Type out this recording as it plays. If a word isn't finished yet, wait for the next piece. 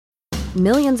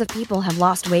Millions of people have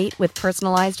lost weight with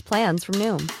personalized plans from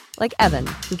Noom. Like Evan,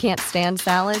 who can't stand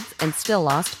salads and still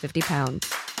lost 50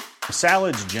 pounds.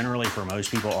 Salads generally for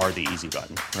most people are the easy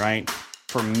button, right?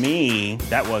 For me,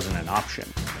 that wasn't an option.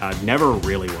 I never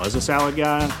really was a salad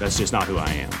guy. That's just not who I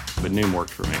am. But Noom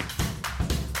worked for me.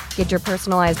 Get your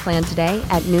personalized plan today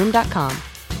at Noom.com.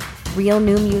 Real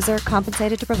Noom user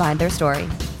compensated to provide their story.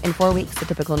 In 4 weeks, the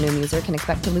typical Noom user can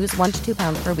expect to lose 1 to 2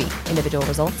 pounds per week. Individual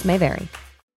results may vary.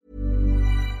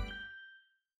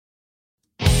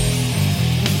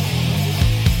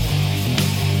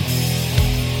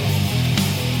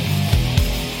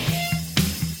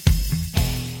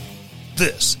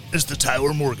 This is the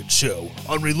Tyler Morgan Show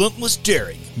on Relentless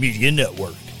Daring Media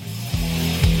Network.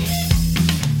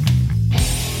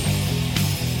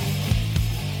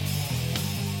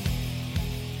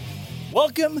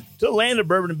 Welcome to the land of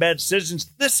bourbon and bad decisions.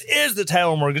 This is the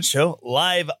Tyler Morgan Show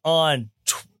live on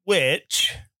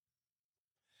Twitch.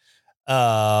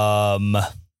 Had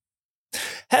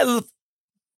a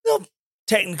little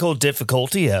technical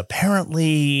difficulty.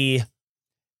 Apparently,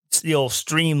 the old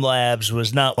Streamlabs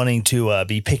was not wanting to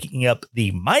be picking up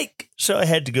the mic, so I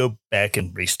had to go back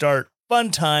and restart. Fun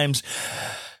times.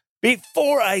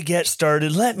 Before I get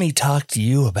started, let me talk to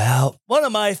you about one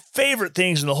of my favorite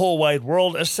things in the whole wide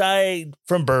world, aside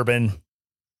from bourbon: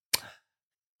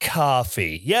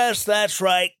 coffee. Yes, that's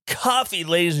right. Coffee,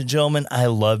 ladies and gentlemen. I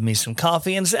love me some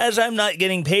coffee. And as I'm not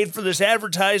getting paid for this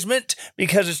advertisement,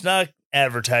 because it's not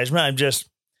advertisement, I'm just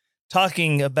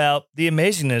talking about the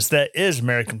amazingness that is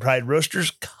American Pride Roasters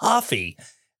coffee,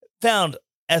 found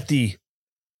at the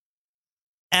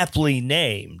aptly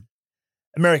named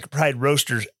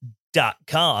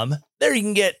AmericanPrideRoasters.com. There you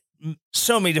can get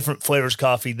so many different flavors of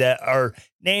coffee that are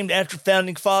named after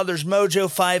founding fathers, Mojo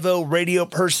 50 radio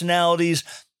personalities,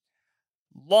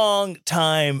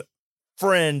 longtime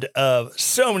friend of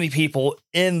so many people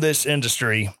in this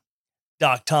industry.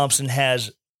 Doc Thompson has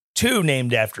two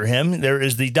named after him. There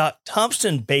is the Doc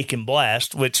Thompson Bacon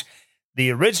Blast, which the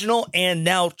original and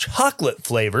now chocolate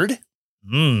flavored.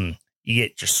 You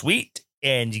get your sweet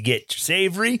and you get your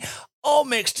savory all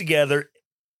mixed together.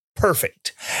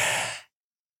 Perfect.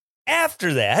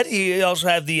 After that, you also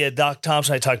have the Doc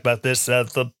Thompson. I talked about this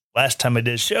the last time I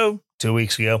did a show 2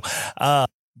 weeks ago.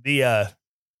 The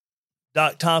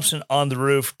Doc Thompson on the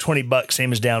roof, $20,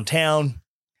 same as downtown.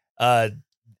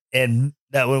 And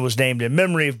that one was named in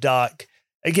memory of Doc.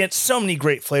 Again, so many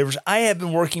great flavors. I have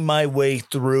been working my way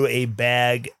through a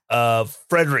bag of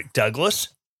Frederick Douglass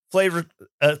flavor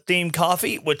themed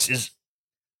coffee, which is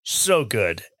so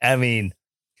good. I mean,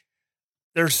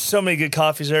 there's so many good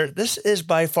coffees there. This is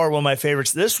by far one of my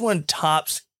favorites. This one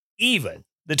tops even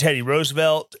the Teddy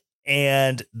Roosevelt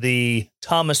and the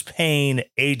Thomas Paine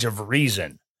Age of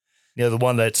Reason. You know, the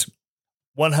one that's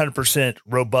 100%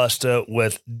 Robusta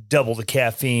with double the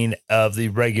caffeine of the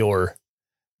regular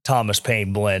Thomas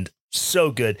Paine blend.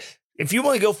 So good. If you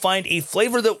want to go find a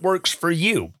flavor that works for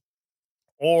you,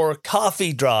 or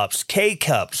coffee drops,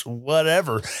 K-cups,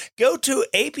 whatever, go to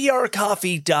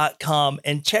aprcoffee.com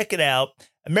and check it out.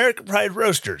 American Pride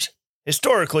Roasters,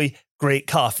 historically great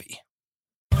coffee.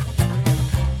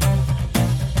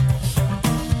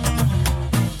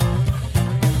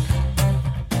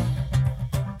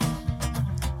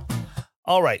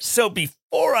 All right, so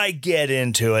before I get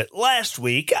into it, last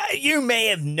week, you may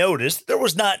have noticed there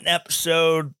was not an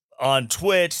episode on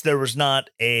Twitch. There was not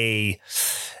a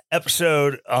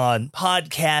episode on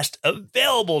podcast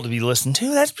available to be listened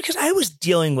to. That's because I was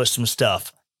dealing with some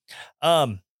stuff.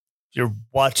 If you're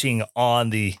watching on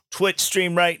the Twitch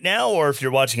stream right now, or if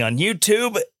you're watching on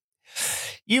YouTube,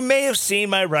 you may have seen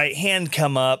my right hand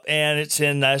come up, and it's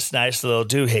in this nice little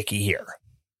doohickey here.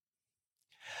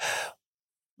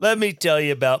 Let me tell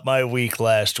you about my week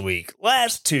last week.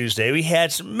 Last Tuesday, we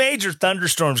had some major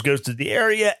thunderstorms go through the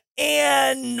area,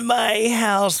 and my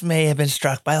house may have been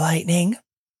struck by lightning.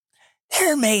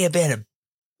 There may have been a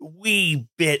wee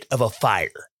bit of a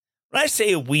fire. When I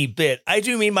say a wee bit, I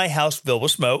do mean my house filled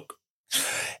with smoke.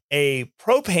 A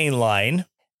propane line,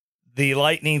 the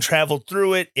lightning traveled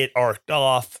through it. It arced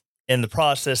off. In the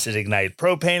process, it ignited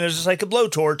propane. It was just like a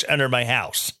blowtorch under my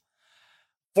house.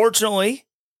 Fortunately,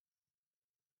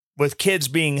 with kids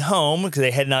being home, because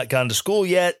they had not gone to school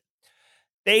yet,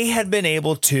 they had been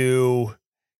able to,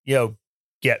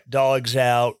 get dogs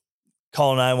out,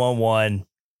 call 911.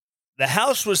 The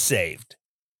house was saved.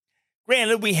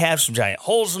 Granted, we have some giant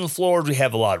holes in the floor. We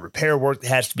have a lot of repair work that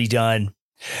has to be done.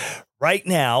 Right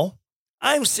now,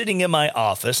 I'm sitting in my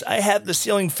office. I have the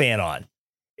ceiling fan on.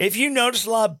 If you notice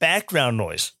a lot of background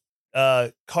noise,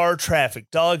 car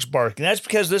traffic, dogs barking, that's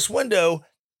because this window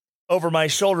over my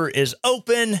shoulder is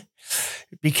open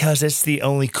because it's the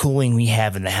only cooling we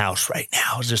have in the house right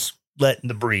now. Just letting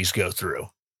the breeze go through.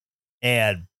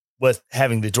 And with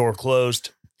having the door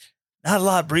closed, not a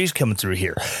lot of breeze coming through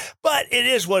here. But it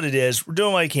is what it is. We're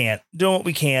doing what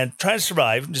we can, trying to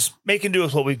survive, just making do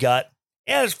with what we've got.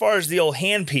 And as far as the old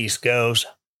handpiece goes,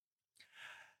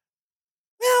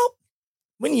 well,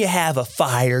 when you have a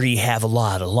fire, you have a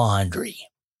lot of laundry.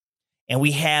 And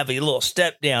we have a little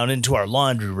step down into our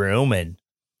laundry room and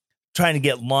trying to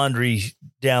get laundry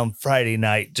down Friday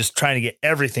night, just trying to get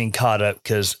everything caught up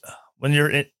because when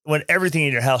everything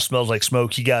in your house smells like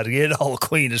smoke, you got to get it all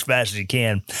clean as fast as you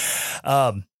can.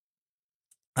 That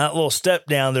little step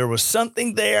down, there was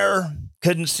something there.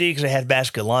 Couldn't see because I had a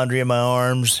basket of laundry in my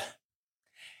arms.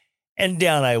 And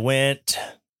down I went.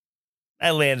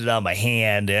 I landed on my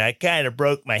hand, and I kind of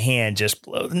broke my hand just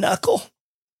below the knuckle.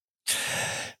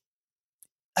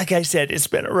 Like I said, it's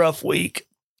been a rough week.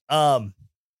 So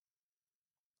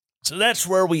that's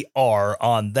where we are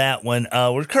on that one.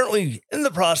 We're currently in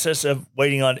the process of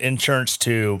waiting on insurance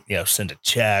to, send a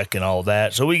check and all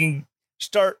that, so we can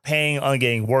start paying on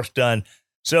getting work done.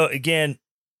 So again,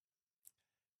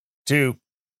 to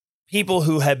people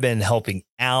who have been helping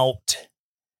out,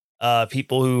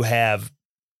 people who have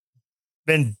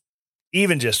been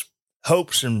even just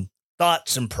hopes and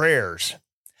thoughts and prayers,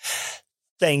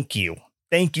 thank you.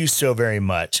 Thank you so very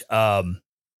much.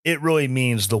 It really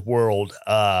means the world,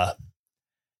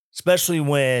 especially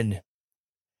when,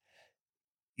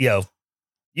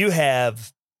 you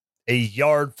have a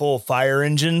yard full of fire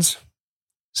engines,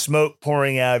 smoke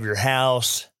pouring out of your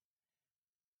house.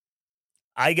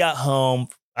 I got home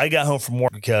from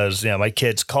work because, my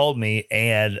kids called me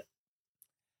and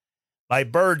my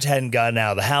birds hadn't gotten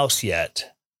out of the house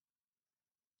yet.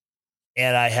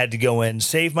 And I had to go in and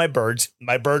save my birds.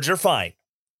 My birds are fine.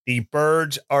 The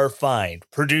birds are fine.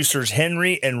 Producers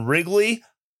Henry and Wrigley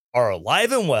are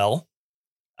alive and well.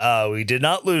 We did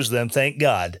not lose them, thank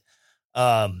God.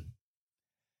 And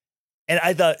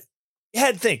I thought, you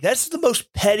had to think, that's the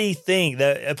most petty thing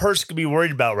that a person could be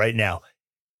worried about right now.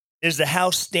 Is the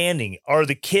house standing? Are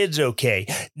the kids okay?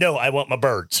 No, I want my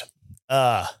birds.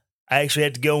 I actually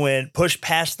had to go in, push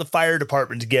past the fire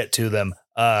department to get to them.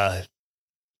 I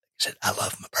said, I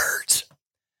love my birds.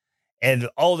 And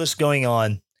all this going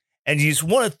on. And you just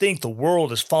want to think the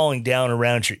world is falling down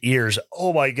around your ears.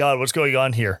 Oh my God, what's going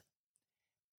on here?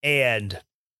 And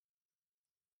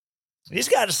you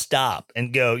just got to stop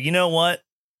and go, you know what?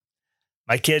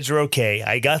 My kids are okay.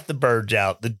 I got the birds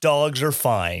out. The dogs are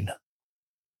fine.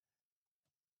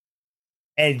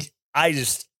 And I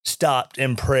just stopped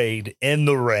and prayed in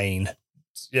the rain,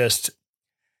 just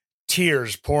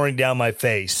tears pouring down my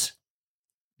face,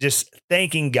 just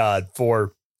thanking God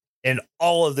for, in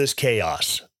all of this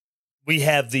chaos, we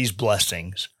have these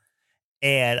blessings.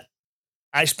 And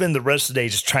I spend the rest of the day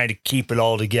just trying to keep it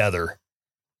all together.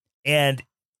 And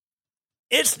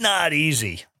it's not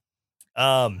easy.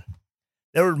 There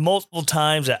were multiple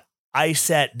times that I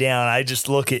sat down, I just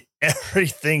look at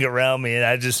everything around me and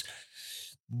I just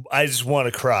want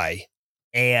to cry.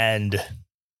 And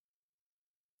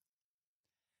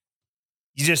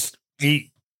you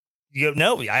go,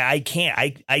 no, I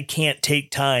can't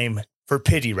take time for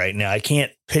pity right now. I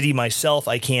can't pity myself.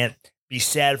 I can't be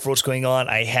sad for what's going on.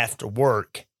 I have to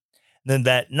work. And then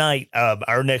that night,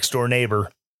 our next door neighbor,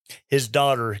 his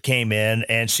daughter came in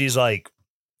and she's like,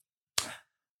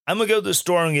 I'm going to go to the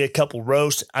store and get a couple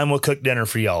roasts. I'm going to cook dinner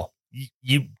for y'all.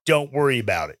 You don't worry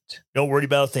about it. Don't worry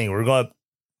about a thing. We're going to.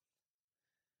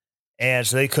 And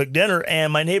so they cooked dinner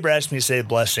and my neighbor asked me to say a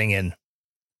blessing. And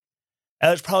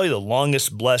that was probably the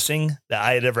longest blessing that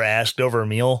I had ever asked over a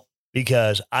meal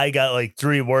because I got like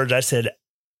 3 words. I said,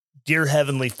 Dear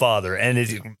Heavenly Father, and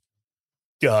it's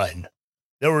done.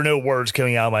 There were no words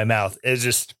coming out of my mouth. It's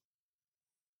just,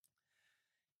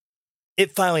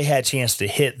 it finally had a chance to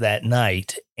hit that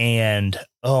night. And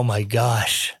oh my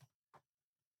gosh.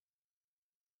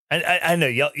 I know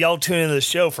y'all tune into the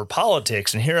show for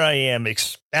politics, and here I am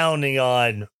expounding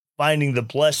on finding the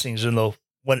blessings in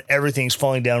when everything's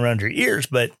falling down around your ears.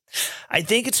 But I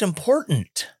think it's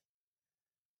important.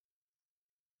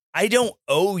 I don't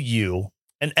owe you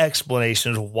an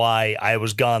explanation of why I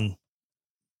was gone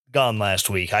last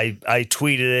week. I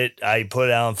tweeted it. I put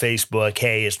it out on Facebook.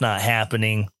 Hey, it's not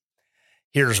happening.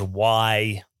 Here's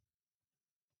why.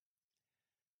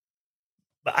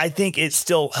 But I think it's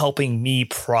still helping me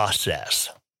process.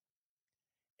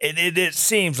 It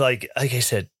seems like I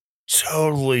said,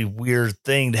 totally weird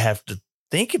thing to have to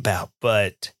think about,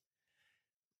 but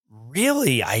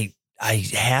really, I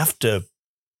have to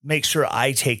make sure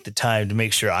I take the time to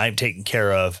make sure I'm taken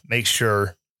care of, make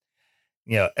sure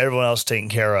everyone else taken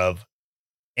care of,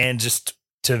 and just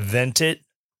to vent it.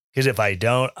 Because if I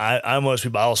don't, I'm most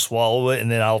people, I'll swallow it and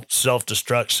then I'll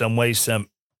self-destruct some way,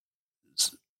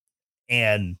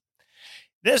 and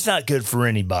that's not good for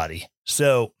anybody.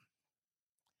 So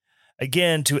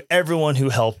again, to everyone who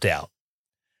helped out,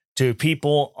 to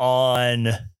people on,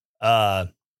 I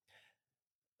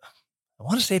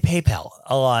want to say PayPal,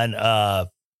 on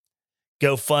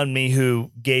GoFundMe who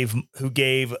gave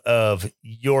of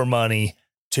your money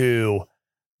to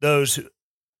those,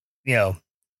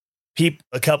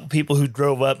 a couple people who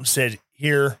drove up and said,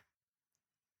 here,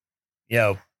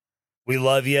 we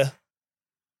love you.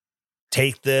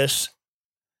 Take this,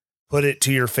 put it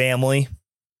to your family.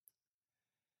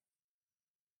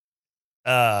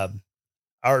 Our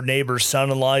neighbor's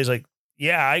son-in-law is like,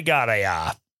 yeah, I got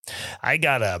a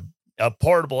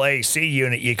portable AC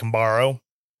unit you can borrow,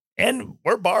 and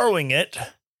we're borrowing it.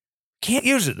 Can't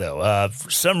use it though. For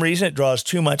some reason it draws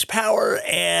too much power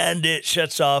and it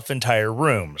shuts off entire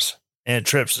rooms and it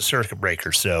trips the circuit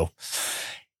breaker. So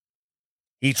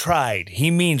he tried,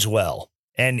 he means well,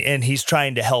 and he's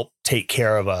trying to help take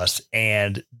care of us.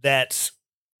 And that's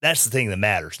the thing that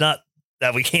matters. Not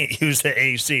that we can't use the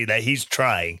AC, that he's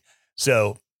trying.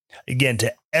 So again,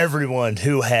 to everyone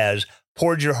who has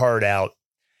poured your heart out,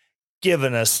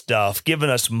 given us stuff,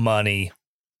 given us money,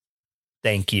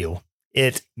 thank you.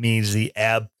 It means the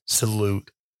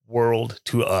absolute world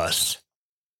to us.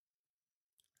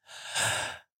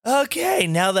 Okay,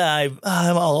 now that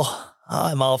I'm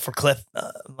all for Cliff.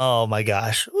 Oh my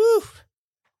gosh, woo!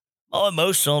 All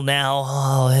emotional now.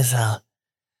 Oh,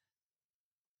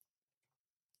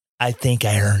 I think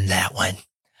I earned that one.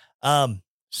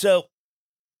 So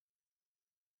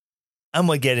I'm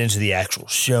gonna get into the actual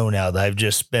show now that I've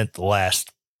just spent the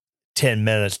last 10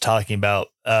 minutes talking about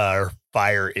our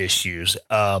fire issues.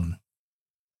 As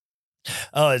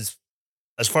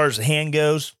far as the hand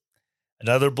goes,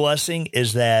 another blessing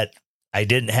is that I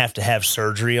didn't have to have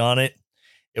surgery on it.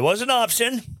 It was an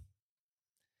option.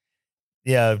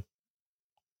 Yeah.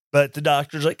 But the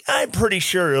doctor's like, I'm pretty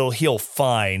sure it'll heal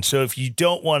fine. So if you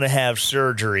don't want to have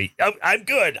surgery, I'm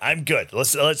good.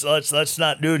 Let's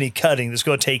not do any cutting. This is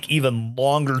going to take even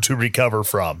longer to recover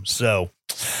from. So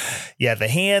yeah, the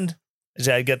hand is,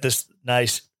 I got this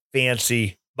nice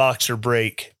fancy boxer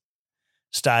break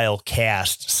style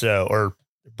cast. So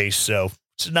it's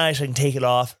nice. I can take it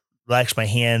off, relax my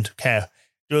hand, kind of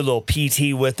do a little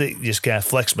PT with it, just kind of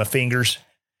flex my fingers.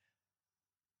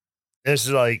 This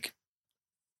is like,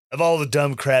 of all the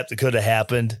dumb crap that could have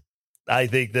happened, I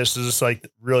think this is just like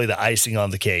really the icing on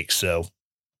the cake. So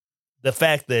the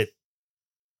fact that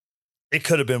it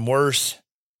could have been worse,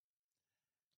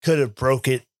 could have broke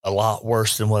it a lot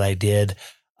worse than what I did.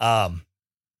 I'm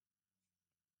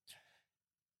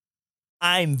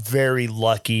very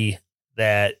lucky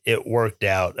that it worked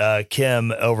out.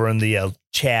 Kim over in the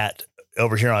chat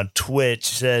over here on Twitch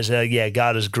says, yeah,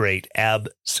 God is great.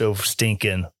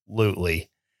 Abso-stinking-lutely.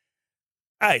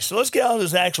 All right, so let's get on to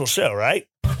this actual show, right?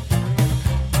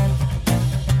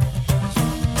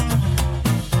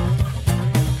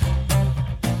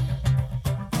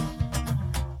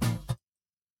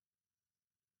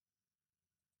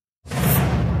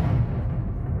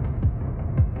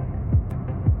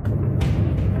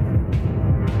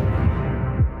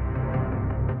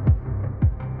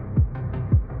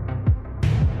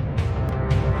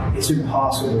 It's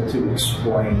impossible to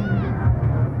explain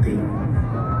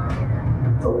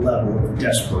the level of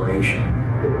desperation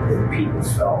that people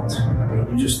felt. I mean,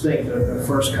 you just think that the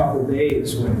first couple of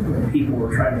days when people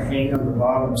were trying to hang on the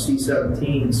bottom of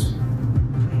C-17s,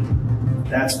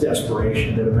 that's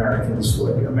desperation that Americans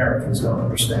don't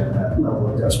understand that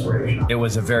level of desperation. It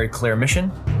was a very clear mission,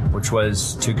 which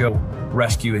was to go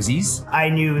rescue Aziz. I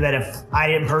knew that if I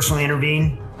didn't personally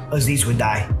intervene, Aziz would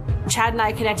die. Chad and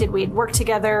I connected. We had worked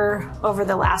together over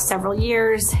the last several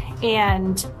years,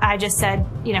 and I just said,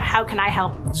 how can I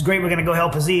help? It's great we're going to go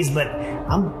help Aziz, but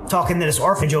I'm talking to this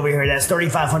orphanage over here that's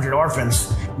 3,500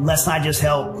 orphans. Let's not just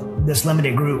help this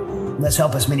limited group. Let's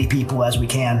help as many people as we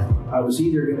can. I was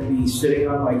either going to be sitting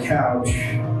on my couch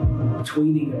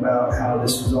tweeting about how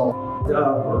this is all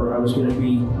up, or I was going to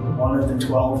be one of the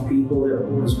 12 people that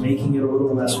was making it a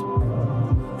little less.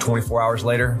 24 hours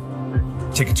later,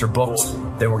 tickets are booked.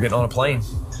 Then we're getting on a plane.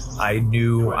 I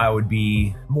knew I would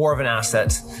be more of an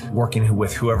asset working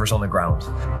with whoever's on the ground.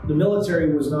 The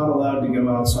military was not allowed to go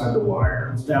outside the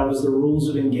wire. That was the rules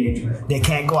of engagement. They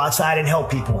can't go outside and help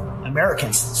people.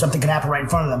 Americans, something could happen right in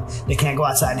front of them. They can't go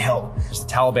outside and help. The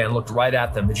Taliban looked right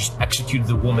at them and just executed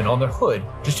the woman on their hood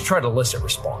just to try to elicit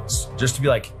response. Just to be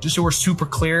like, just so we're super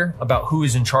clear about who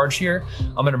is in charge here,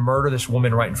 I'm going to murder this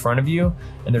woman right in front of you,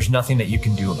 and there's nothing that you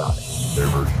can do about it. Their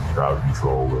version of crowd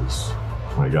control was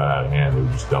when it got out of hand, they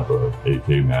would just dump a AK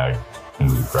mag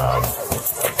into the crowd.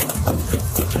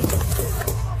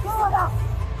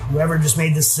 Whoever just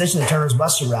made this decision to turn his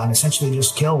bus around essentially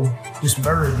just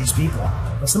murdered these people.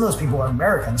 But some of those people are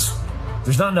Americans.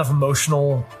 There's not enough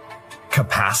emotional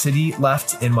capacity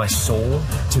left in my soul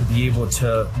to be able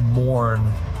to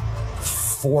mourn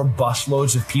 4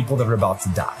 busloads of people that are about to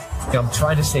die. I'm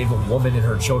trying to save a woman and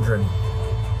her children,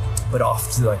 but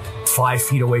off to like 5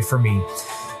 feet away from me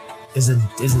is a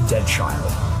dead child.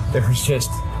 There was just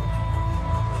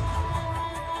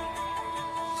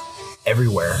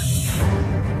everywhere.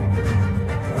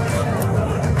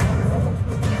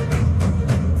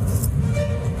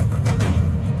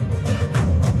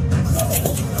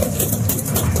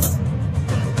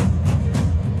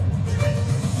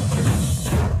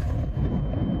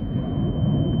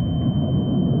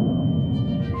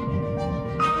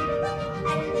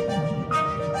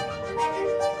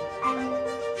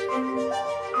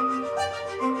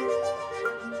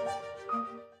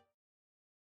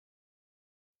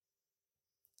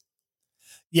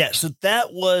 Yeah, so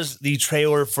that was the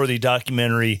trailer for the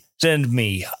documentary Send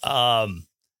Me,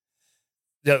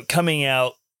 coming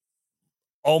out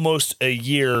almost a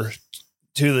year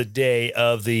to the day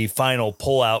of the final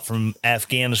pullout from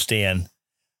Afghanistan,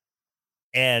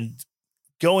 and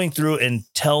going through and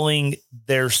telling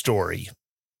their story,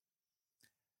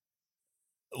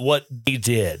 what they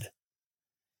did.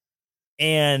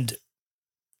 And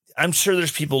I'm sure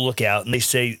there's people look out and they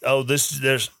say, oh,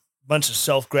 there's bunch of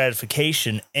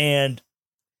self-gratification, and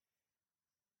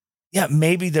yeah,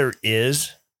 maybe there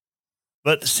is,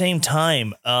 but at the same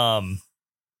time,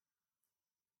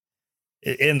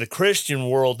 in the Christian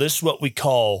world, this is what we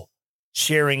call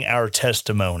sharing our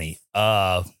testimony.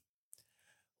 What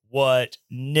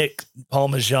Nick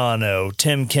Palmigiano,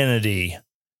 Tim Kennedy,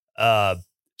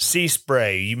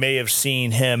 C-Spray, you may have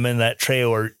seen him in that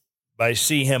trailer. By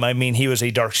see him, I mean he was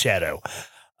a dark shadow.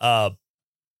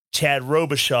 Chad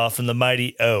Robichaud from the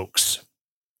Mighty Oaks.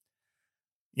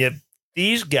 Yeah,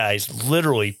 these guys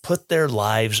literally put their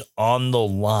lives on the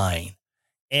line.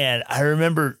 And I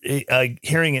remember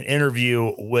hearing an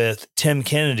interview with Tim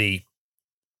Kennedy,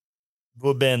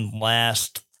 would have been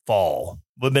last fall,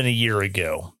 would have been a year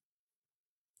ago,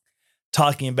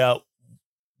 talking about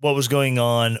what was going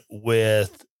on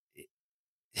with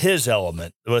his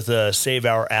element, with Save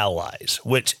Our Allies,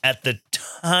 which at the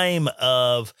time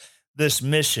of this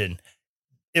mission,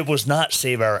 it was not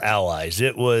Save Our Allies.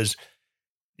 It was,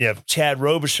 Chad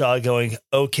Robichaud going,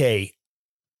 okay,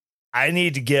 I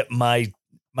need to get my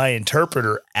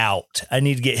interpreter out. I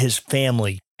need to get his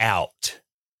family out.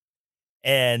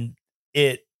 And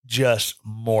it just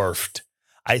morphed.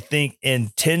 I think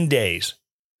in 10 days,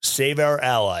 Save Our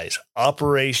Allies,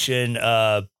 Operation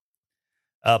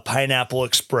Pineapple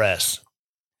Express,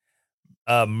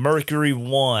 Mercury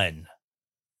One,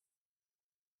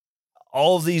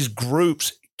 all of these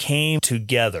groups came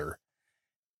together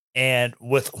and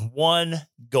with one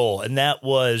goal, and that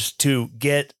was to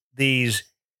get these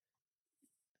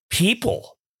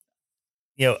people,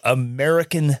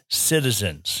 American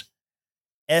citizens,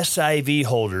 SIV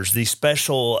holders, the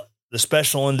special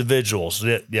individuals,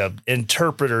 the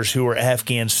interpreters who were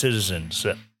Afghan citizens,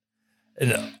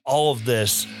 and all of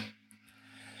this,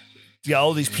 get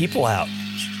all these people out,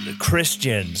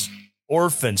 Christians,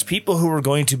 orphans, people who were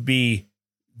going to be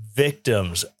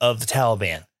victims of the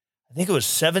Taliban. I think it was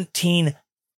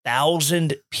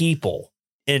 17,000 people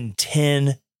in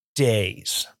 10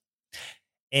 days.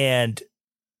 And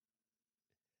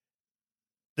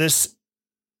this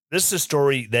is a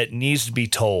story that needs to be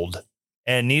told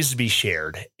and needs to be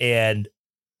shared. And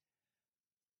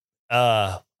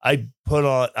I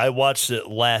watched it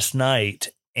last night,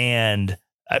 and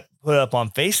I put up on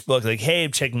Facebook, like, hey,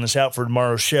 I'm checking this out for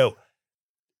tomorrow's show.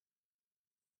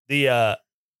 The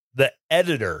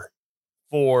editor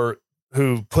who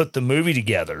put the movie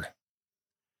together,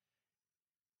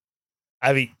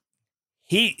 I mean,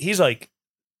 he's like,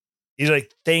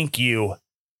 thank you.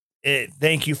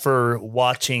 Thank you for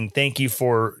watching. Thank you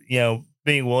for,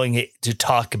 being willing to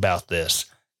talk about this.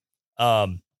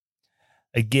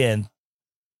 Again,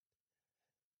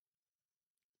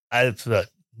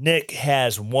 Nick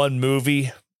has one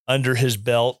movie under his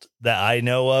belt that I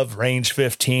know of. Range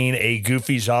 15, a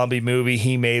goofy zombie movie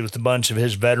he made with a bunch of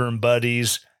his veteran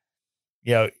buddies,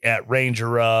 at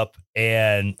Ranger Up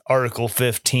and Article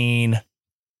 15.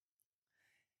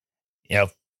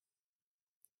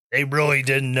 They really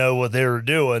didn't know what they were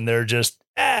doing. They're just,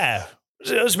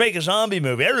 let's make a zombie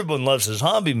movie. Everyone loves a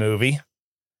zombie movie.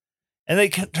 And they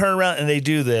turn around and they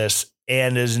do this,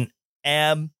 and is an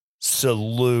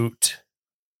absolute,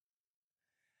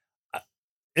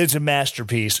 it's a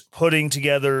masterpiece. Putting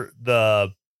together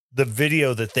the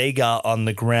video that they got on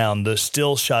the ground, the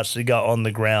still shots they got on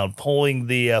the ground, pulling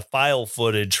the file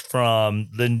footage from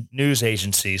the news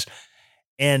agencies,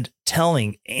 and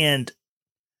telling and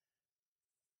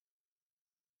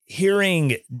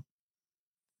hearing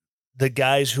the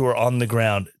guys who are on the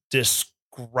ground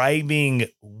describing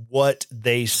what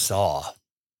they saw.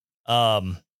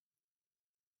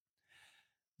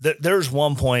 There's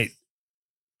one point,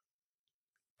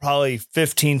 probably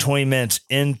 15, 20 minutes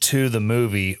into the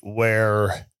movie,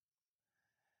 where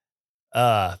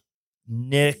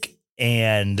Nick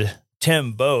and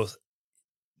Tim both,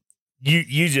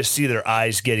 you just see their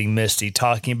eyes getting misty,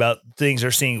 talking about things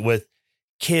they're seeing with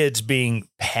kids being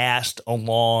passed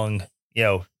along,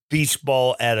 beach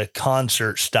ball at a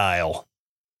concert style,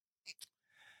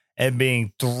 and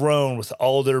being thrown with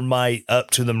all their might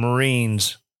up to the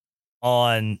Marines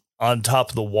on top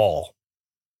of the wall.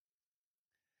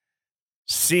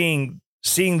 Seeing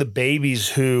the babies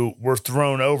who were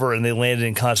thrown over and they landed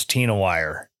in concertina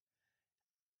wire.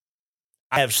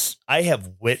 I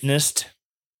have witnessed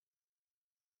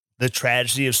the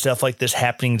tragedy of stuff like this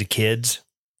happening to kids.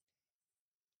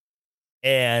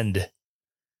 And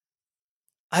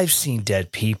I've seen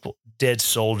dead people, dead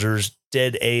soldiers,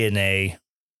 dead A&A,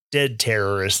 dead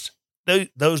terrorists.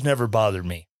 Those never bothered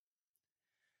me.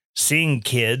 Seeing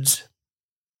kids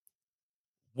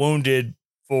wounded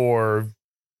for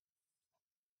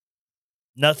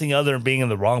nothing other than being in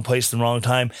the wrong place at the wrong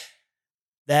time,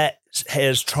 that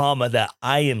has trauma that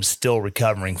I am still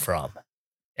recovering from.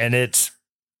 And it's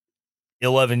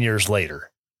 11 years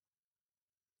later.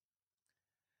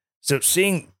 So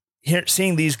seeing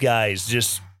these guys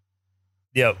just,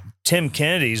 Tim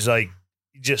Kennedy's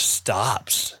just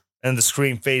stops and the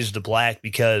screen fades to black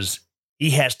because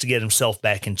he has to get himself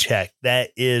back in check.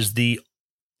 That is the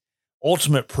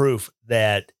ultimate proof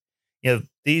that,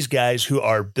 these guys who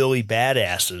are Billy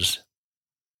badasses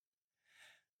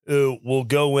who will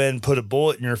go in, put a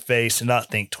bullet in your face and not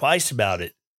think twice about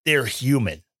it. They're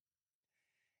human.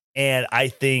 And I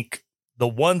think the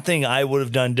one thing I would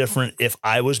have done different if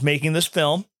I was making this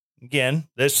film, again,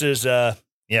 this is, armchair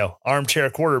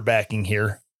quarterbacking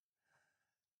here,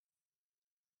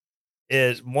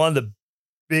 is one of the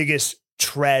biggest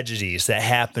tragedies that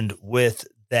happened with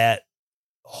that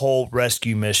whole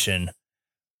rescue mission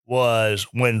was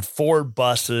when 4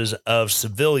 buses of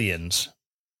civilians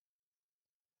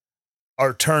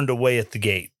are turned away at the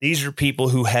gate. These are people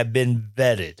who have been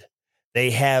vetted.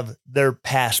 They have their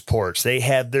passports. They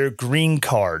have their green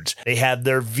cards. They have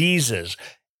their visas.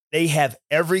 They have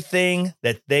everything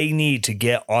that they need to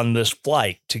get on this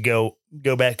flight to go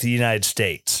back to the United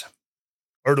States,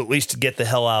 or at least to get the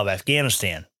hell out of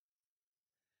Afghanistan.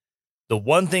 The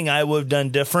one thing I would have done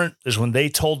different is when they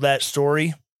told that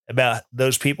story about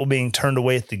those people being turned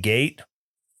away at the gate,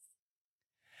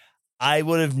 I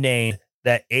would have named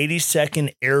that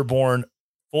 82nd Airborne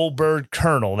Full Bird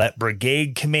Colonel, that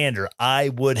brigade commander, I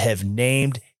would have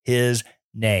named his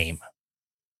name.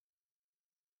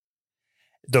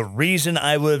 The reason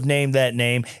I would have named that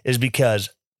name is because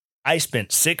I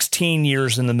spent 16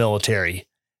 years in the military,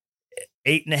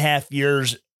 8.5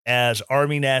 years as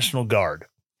Army National Guard,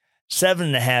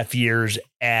 7.5 years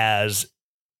as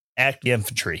active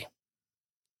infantry.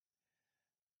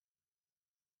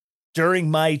 During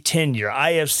my tenure,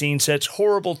 I have seen such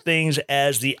horrible things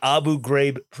as the Abu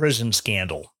Ghraib prison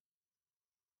scandal.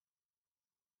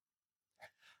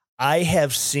 I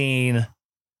have seen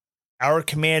our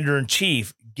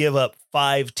commander-in-chief give up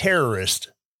 5 terrorists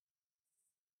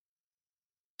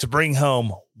to bring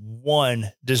home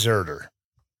 1 deserter.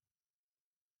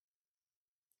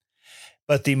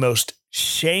 But the most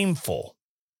shameful,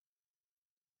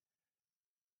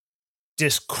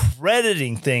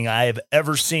 discrediting thing I have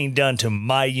ever seen done to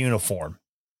my uniform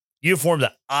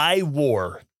that I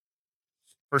wore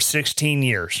for 16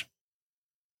 years,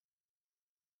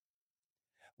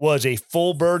 was a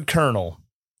full bird colonel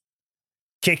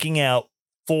kicking out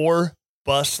 4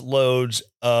 bus loads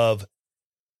of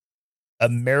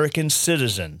American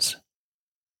citizens,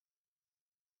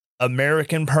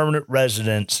 American permanent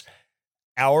residents,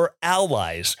 our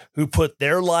allies who put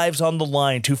their lives on the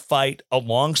line to fight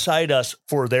alongside us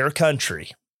for their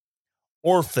country.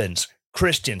 Orphans,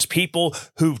 Christians, people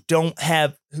who don't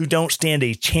stand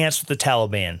a chance with the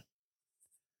Taliban.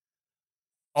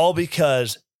 All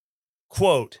because,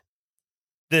 quote,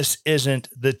 this isn't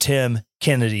the Tim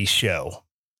Kennedy show,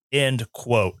 end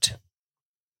quote.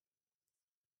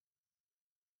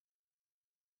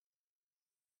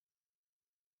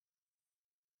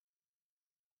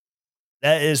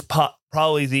 That is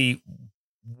probably the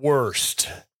worst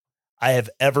I have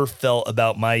ever felt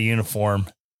about my uniform,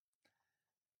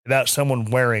 about someone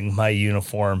wearing my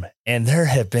uniform. And there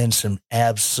have been some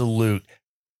absolute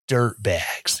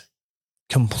dirtbags,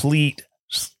 complete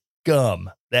scum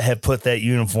that have put that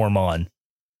uniform on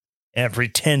and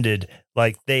pretended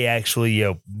like they actually,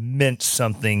 meant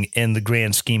something in the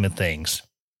grand scheme of things.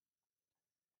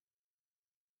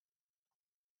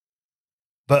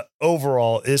 But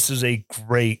overall, this is a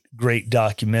great, great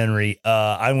documentary.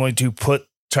 I'm going to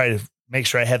try to make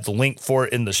sure I have the link for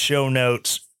it in the show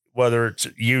notes, whether it's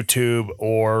YouTube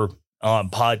or on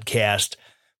podcast.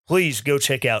 Please go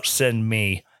check out Send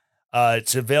Me.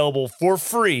 It's available for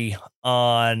free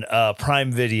on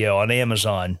Prime Video on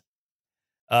Amazon.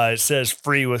 It says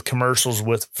free with commercials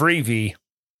with Freevee.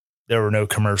 There were no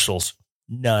commercials.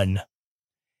 None.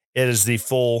 It is the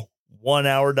full 1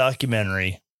 hour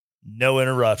documentary. No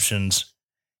interruptions,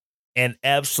 and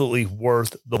absolutely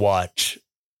worth the watch.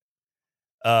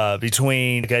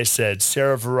 Between, like I said,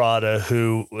 Sarah Verrata,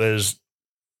 who was,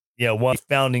 one of the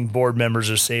founding board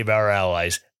members of Save Our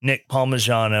Allies, Nick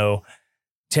Palmisano,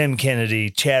 Tim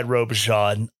Kennedy, Chad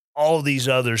Robichaud, and all of these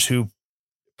others who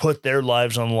put their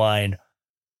lives on the line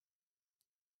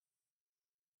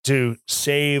to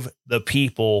save the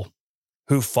people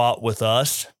who fought with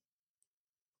us.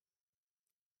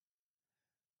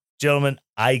 Gentlemen,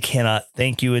 I cannot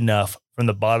thank you enough from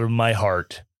the bottom of my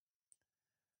heart.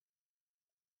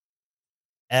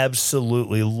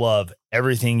 Absolutely love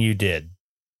everything you did.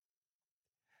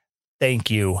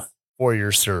 Thank you for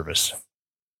your service.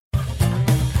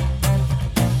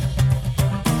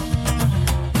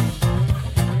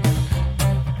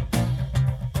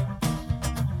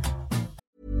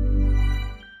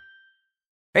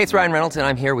 Hey, it's Ryan Reynolds, and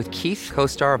I'm here with Keith,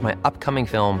 co-star of my upcoming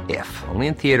film, If, only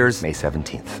in theaters May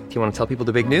 17th. Do you want to tell people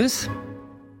the big news?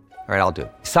 All right, I'll do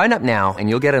it. Sign up now and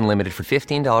you'll get unlimited for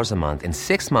 $15 a month and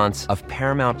 6 months of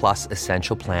Paramount Plus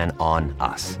Essential Plan on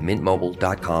us.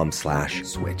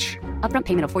 MintMobile.com/switch. Upfront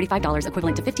payment of $45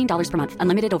 equivalent to $15 per month.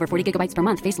 Unlimited over 40 gigabytes per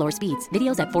month. Face lower speeds.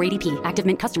 Videos at 480p. Active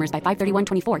Mint customers by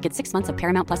 531.24 get 6 months of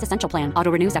Paramount Plus Essential Plan. Auto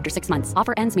renews after 6 months.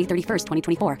 Offer ends May 31st,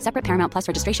 2024. Separate Paramount Plus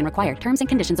registration required. Terms and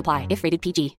conditions apply if rated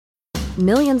PG.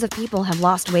 Millions of people have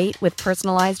lost weight with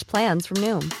personalized plans from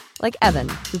Noom. Like Evan,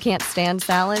 who can't stand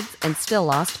salads and still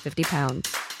lost 50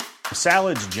 pounds.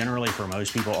 Salads generally for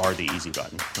most people are the easy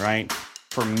button, right?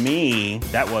 For me,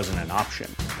 that wasn't an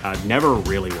option. I never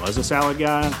really was a salad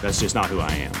guy. That's just not who I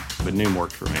am. But Noom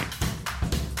worked for me.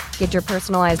 Get your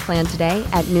personalized plan today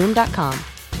at Noom.com.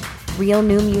 Real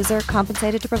Noom user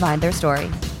compensated to provide their story.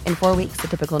 In 4 weeks, the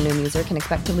typical Noom user can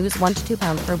expect to lose 1 to 2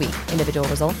 pounds per week. Individual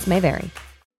results may vary.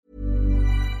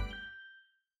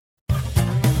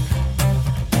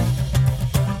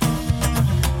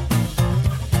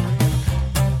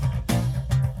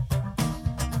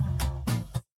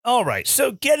 All right,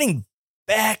 so getting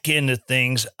back into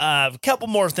things, a couple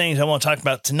more things I want to talk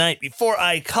about tonight before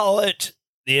I call it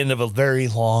the end of a very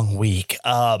long week.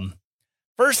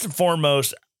 First and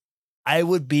foremost, I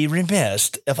would be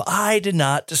remiss if I did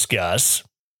not discuss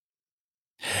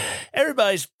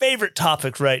everybody's favorite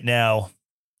topic right now,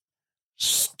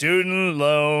 student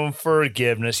loan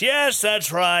forgiveness. Yes,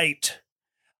 that's right.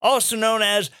 Also known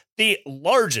as the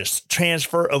largest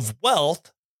transfer of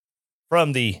wealth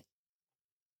from the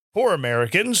poor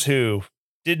Americans who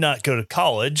did not go to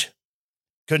college,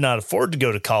 could not afford to go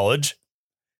to college,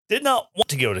 did not want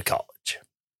to go to college,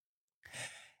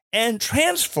 and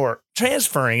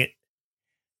transferring it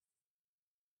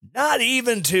not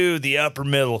even to the upper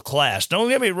middle class. Don't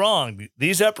get me wrong.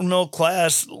 These upper middle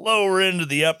class, lower into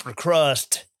the upper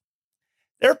crust,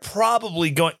 they're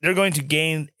going to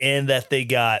gain in that they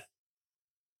got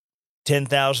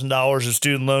 $10,000 of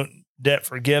student loan debt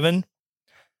forgiven.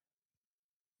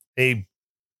 Maybe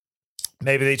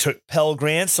they took Pell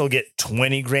Grants, they'll get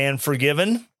 20 grand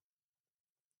forgiven.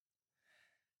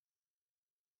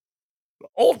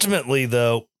 Ultimately,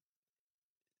 though,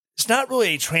 it's not really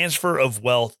a transfer of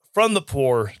wealth from the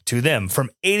poor to them. From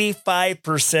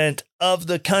 85% of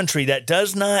the country that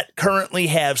does not currently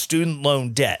have student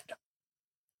loan debt.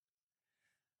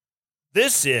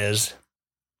 This is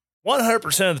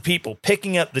 100% of the people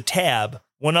picking up the tab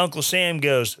when Uncle Sam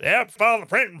goes, yep, follow the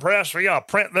printing press, we got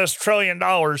to print this $1 trillion,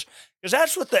 because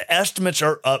that's what the estimates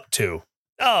are up to.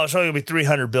 Oh, it's only going to be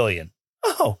 300 billion.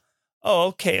 Oh,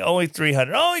 okay, only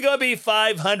 300. Only going to be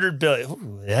 500 billion.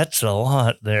 Ooh, that's a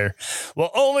lot there. Will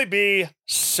only be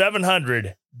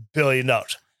 $700 billion.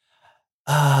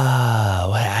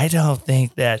 I don't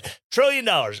think that. $1 trillion.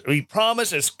 We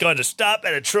promise it's going to stop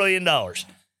at $1 trillion.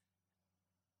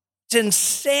 It's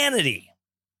insanity.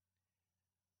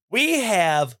 We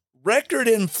have record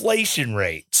inflation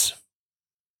rates.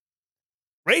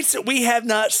 Rates that we have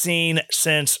not seen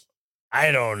since,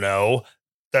 I don't know,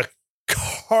 the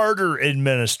Carter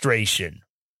administration.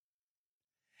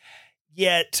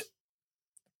 Yet,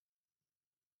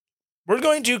 we're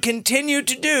going to continue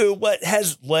to do what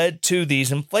has led to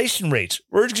these inflation rates.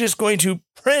 We're just going to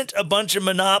print a bunch of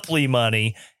monopoly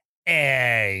money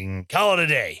and call it a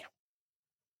day.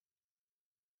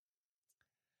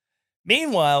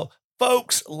 Meanwhile,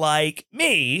 folks like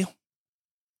me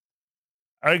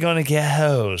are going to get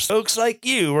hosed. Folks like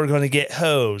you are going to get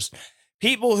hosed.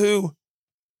 People who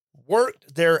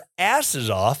worked their asses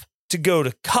off to go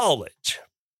to college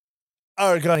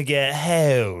are going to get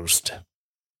hosed.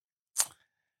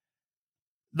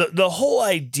 The whole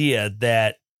idea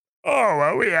that, oh,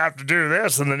 well, we have to do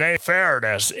this in the name of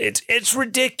fairness, it's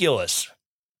ridiculous.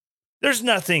 There's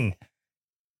nothing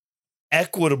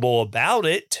equitable about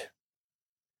it.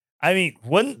 I mean,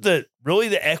 wouldn't the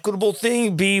equitable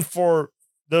thing be for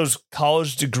those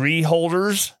college degree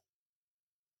holders?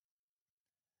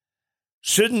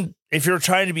 If you're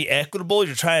trying to be equitable,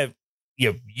 you're trying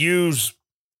to use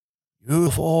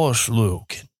force,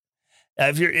 Luke.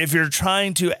 If you're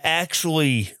trying to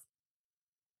actually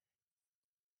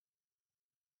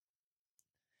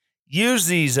use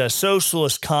these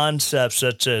socialist concepts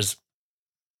such as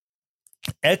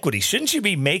equity, shouldn't you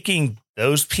be making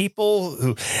those people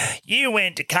who, you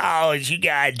went to college, you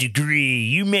got a degree,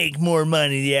 you make more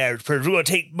money than the average person. We're going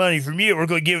to take money from you. We're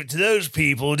going to give it to those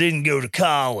people who didn't go to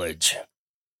college.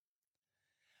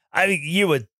 I mean, you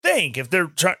would think if they're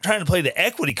trying to play the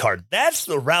equity card, that's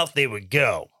the route they would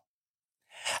go.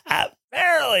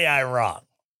 Apparently, I'm wrong.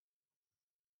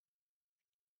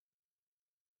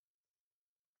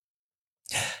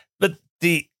 But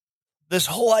this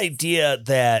whole idea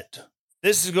that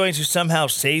this is going to somehow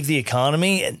save the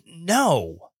economy,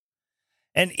 no.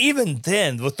 And even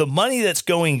then, with the money that's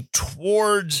going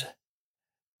towards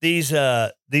these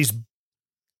I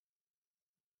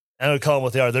don't call them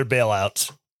what they are, they're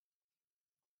bailouts.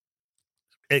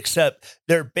 Except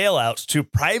they're bailouts to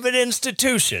private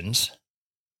institutions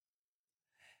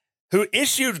who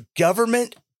issued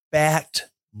government-backed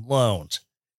loans.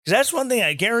 Because that's one thing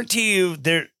I guarantee you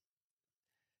that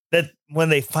when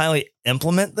they finally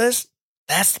implement this,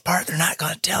 that's the part they're not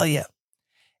going to tell you.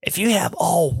 If you have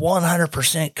all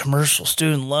 100% commercial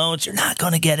student loans, you're not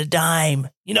going to get a dime.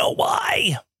 You know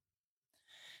why?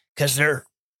 Because they're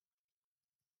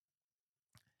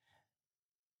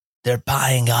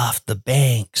buying off the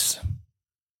banks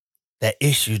that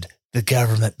issued the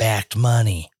government-backed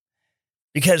money.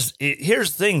 Because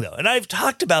here's the thing, though, and I've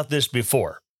talked about this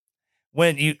before.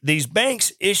 When these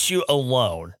banks issue a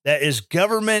loan that is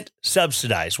government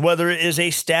subsidized, whether it is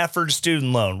a Stafford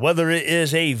student loan, whether it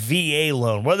is a VA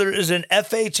loan, whether it is an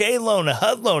FHA loan, a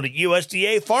HUD loan, a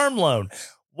USDA farm loan,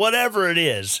 whatever it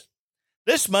is,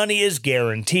 this money is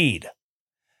guaranteed.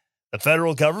 The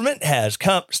federal government has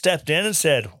stepped in and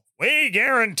said, we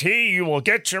guarantee you will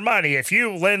get your money if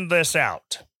you lend this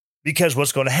out. Because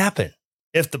what's going to happen?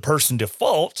 If the person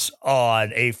defaults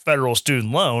on a federal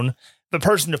student loan, the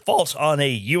person defaults on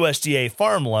a USDA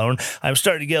farm loan, I'm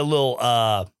starting to get a little,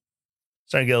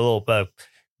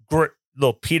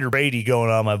 little Peter Brady going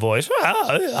on in my voice.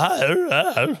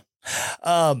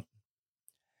 But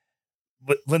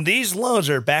when these loans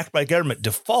are backed by government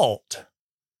default,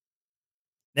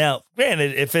 now,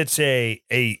 granted, if it's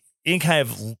any kind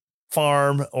of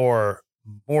farm or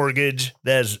mortgage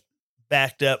that's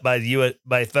backed up by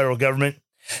by federal government,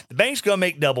 the bank's going to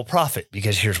make double profit,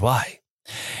 because here's why.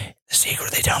 The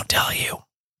secret they don't tell you.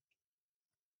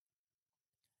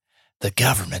 The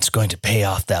government's going to pay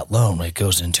off that loan when it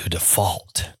goes into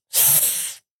default.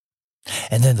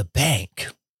 And then the bank,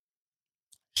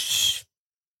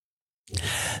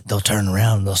 they'll turn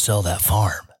around and they'll sell that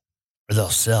farm, or they'll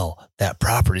sell that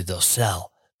property, they'll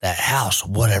sell that house,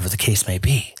 whatever the case may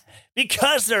be,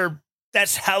 because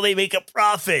that's how they make a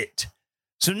profit.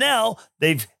 So now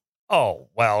we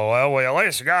at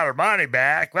least got our money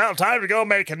back. Well, time to go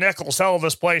make a nickel selling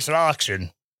this place at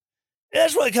auction.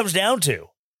 That's what it comes down to.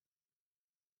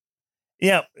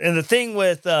 Yeah. And the thing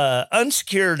with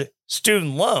unsecured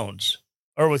student loans,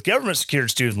 or with government secured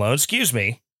student loans, excuse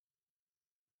me,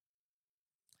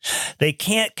 they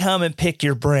can't come and pick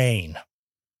your brain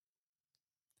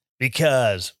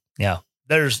because,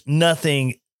 there's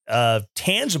nothing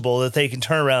tangible that they can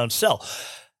turn around and sell.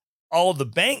 All the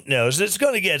bank knows is it's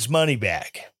going to get its money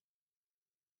back.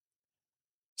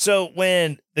 So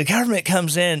when the government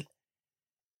comes in,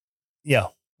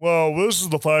 well, this is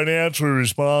the financially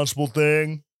responsible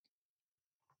thing.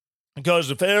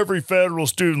 Because if every federal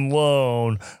student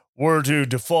loan were to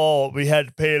default, we had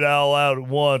to pay it all out at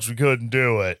once. We couldn't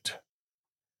do it.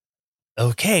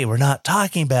 Okay, we're not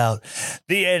talking about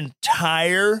the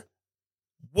entire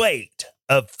weight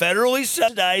of federally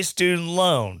subsidized student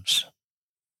loans.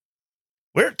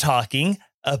 We're talking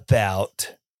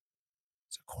about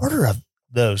a quarter of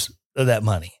that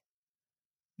money,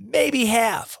 maybe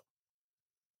half.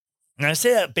 And I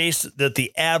say that based that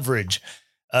the average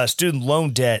student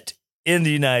loan debt in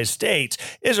the United States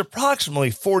is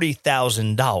approximately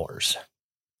 $40,000.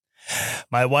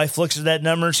 My wife looks at that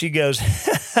number and she goes,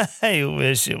 I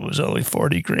wish it was only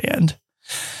 40 grand.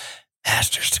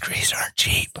 Master's degrees aren't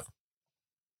cheap.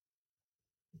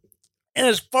 And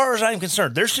as far as I'm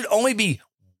concerned, there should only be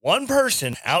one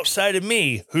person outside of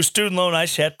me whose student loan I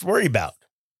should have to worry about.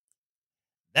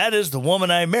 That is the woman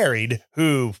I married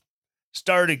who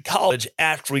started college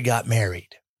after we got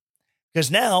married.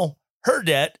 Because now her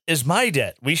debt is my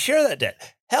debt. We share that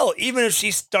debt. Hell, even if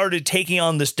she started taking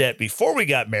on this debt before we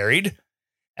got married,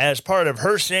 as part of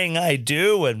her saying I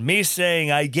do and me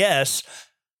saying I guess,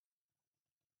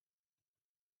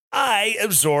 I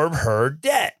absorb her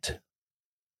debt.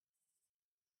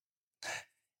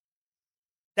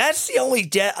 That's the only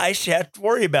debt I should have to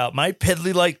worry about. My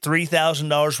piddly like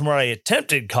 $3,000 from where I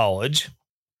attempted college.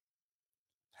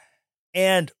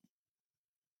 And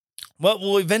what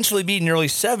will eventually be nearly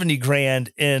 70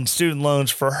 grand in student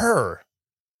loans for her.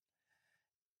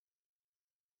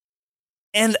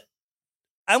 And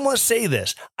I want to say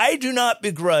this. I do not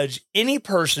begrudge any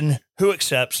person who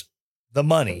accepts the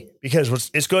money because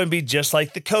it's going to be just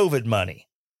like the COVID money.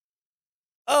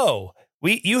 Oh,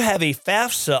 you have a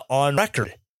FAFSA on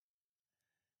record.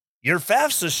 Your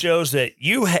FAFSA shows that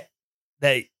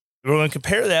that we're going to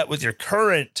compare that with your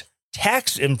current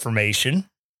tax information.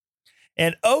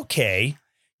 And okay,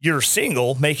 you're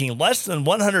single, making less than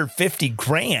 150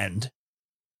 grand.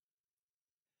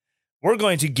 We're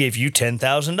going to give you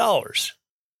 $10,000.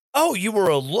 Oh, you were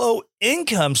a low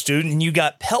income student and you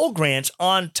got Pell Grants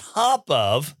on top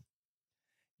of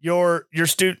your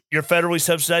federally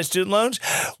subsidized student loans.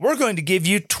 We're going to give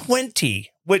you 20,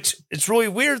 which it's really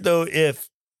weird though, if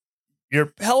your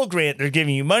Pell Grant they're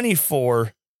giving you money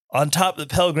for on top of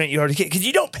the Pell Grant you already get, because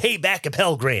you don't pay back a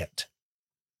Pell Grant.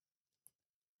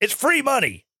 It's free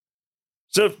money.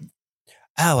 So,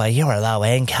 you were low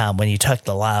income when you took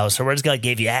the loan, so we're just going to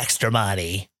give you extra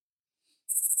money.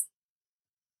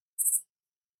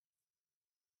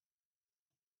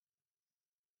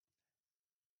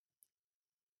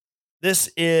 This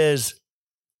is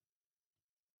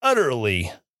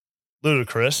utterly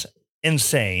ludicrous,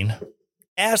 insane,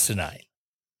 asinine.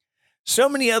 So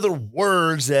many other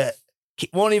words that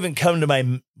won't even come to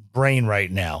my brain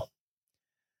right now.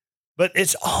 But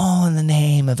it's all in the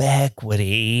name of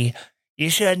equity. You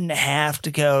shouldn't have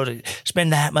to go to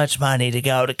spend that much money to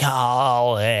go to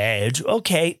college.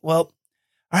 Okay, well,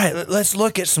 all right, let's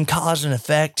look at some cause and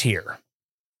effect here.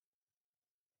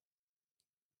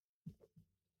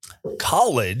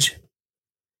 College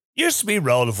used to be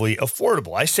relatively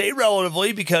affordable. I say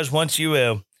relatively because once you,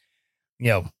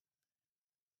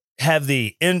 have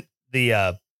the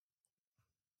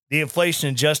inflation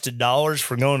adjusted dollars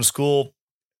for going to school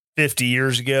 50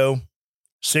 years ago,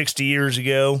 60 years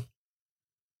ago.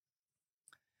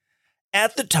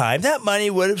 At the time, that money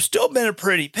would have still been a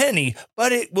pretty penny,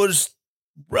 but it was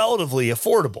relatively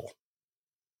affordable.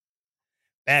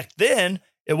 Back then,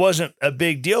 it wasn't a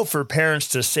big deal for parents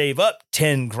to save up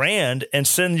 10 grand and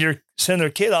send their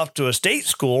kid off to a state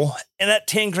school, and that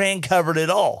 10 grand covered it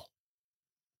all.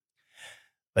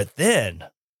 But then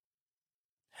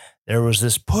there was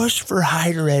this push for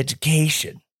higher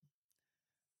education.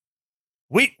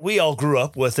 We all grew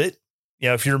up with it.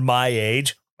 If you're my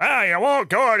age, well, you won't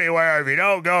go anywhere if you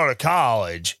don't go to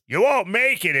college. You won't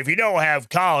make it if you don't have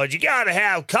college. You got to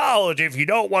have college if you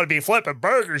don't want to be flipping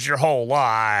burgers your whole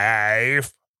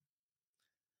life.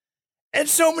 And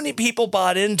so many people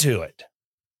bought into it.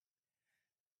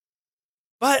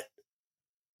 But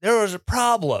there was a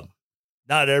problem.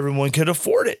 Not everyone could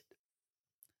afford it.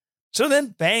 So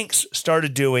then banks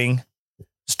started doing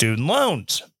student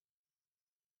loans.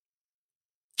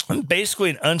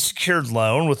 basically an unsecured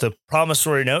loan with a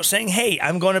promissory note saying, hey,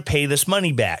 I'm going to pay this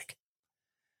money back.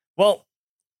 Well,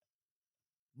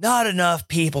 not enough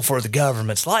people for the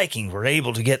government's liking were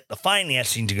able to get the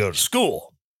financing to go to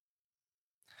school.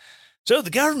 So the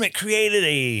government created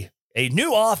a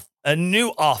new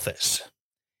office.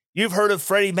 You've heard of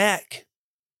Freddie Mac.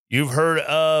 You've heard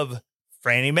of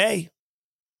Fannie Mae.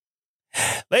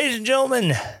 Ladies and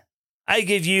gentlemen, I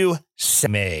give you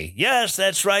Sally Mae. Yes,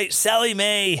 that's right, Sally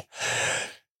Mae.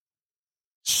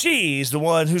 She's the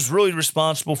one who's really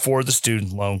responsible for the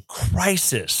student loan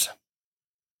crisis.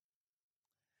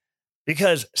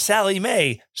 Because Sally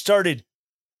Mae started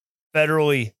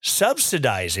federally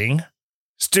subsidizing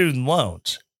student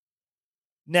loans.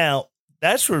 Now,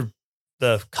 that's where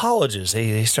the colleges,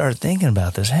 they started thinking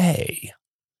about this. Hey,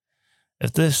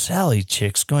 if this Sally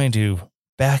chick's going to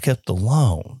back up the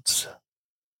loans,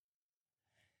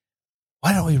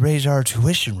 why don't we raise our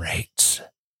tuition rates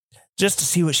just to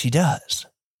see what she does?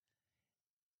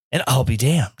 And I'll be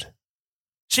damned,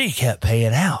 she kept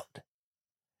paying out.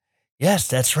 Yes,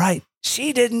 that's right.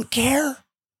 She didn't care.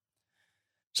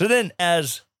 So then,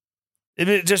 as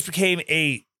it just became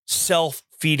a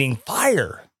self-feeding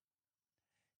fire,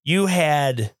 you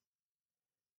had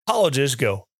colleges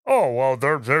go, oh, well,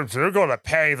 they're going to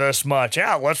pay this much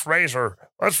out. Let's raise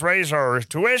our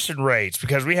tuition rates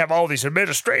because we have all these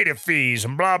administrative fees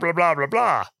and blah, blah, blah, blah,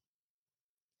 blah.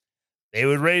 They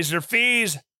would raise their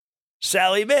fees.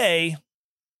 Sally Mae,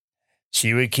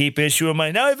 she would keep issuing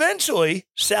money. Now, eventually,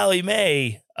 Sally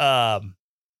Mae, the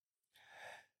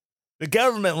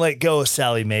government let go of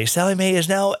Sally Mae. Sally Mae is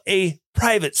now a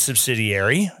private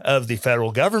subsidiary of the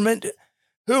federal government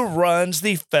who runs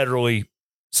the federally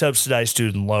subsidized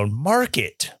student loan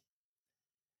market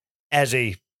as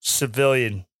a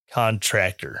civilian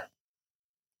contractor.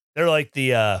 They're like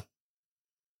the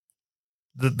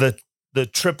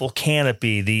triple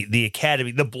canopy, the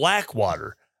academy, the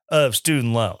Blackwater of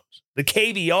student loans, the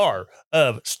KBR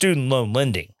of student loan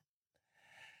lending.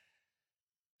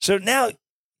 So now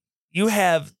you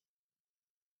have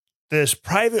this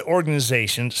private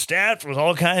organization staffed with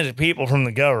all kinds of people from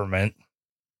the government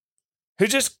who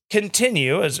just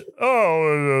continue as,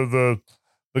 the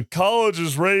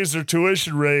colleges raise their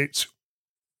tuition rates.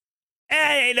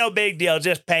 Ain't no big deal,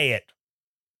 just pay it.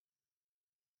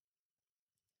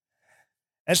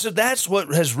 And so that's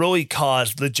what has really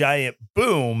caused the giant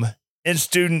boom in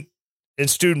student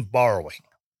borrowing.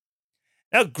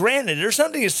 Now, granted, there's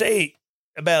something to say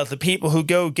about the people who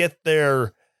go get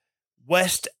their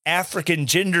West African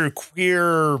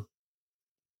genderqueer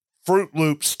Fruit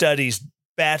Loop studies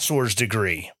bachelor's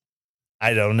degree.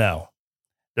 I don't know.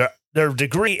 Their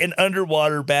degree in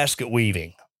underwater basket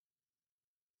weaving.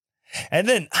 And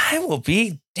then I will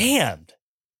be damned.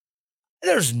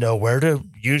 There's nowhere to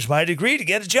use my degree to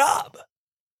get a job.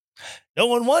 No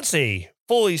one wants a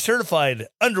fully certified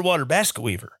underwater basket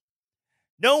weaver.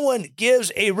 No one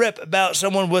gives a rip about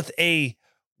someone with a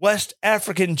West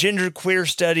African genderqueer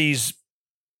studies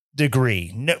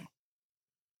degree. No.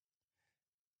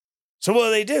 So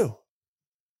what do?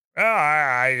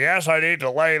 I guess I need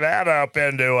to lay that up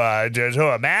into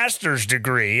a master's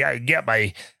degree. I can get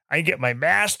my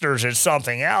master's in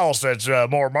something else that's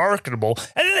more marketable.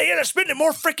 And then they end up spending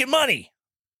more freaking money.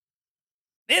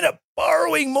 They end up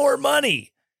borrowing more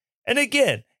money. And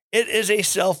again, it is a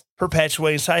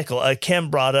self-perpetuating cycle. Kim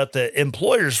brought up that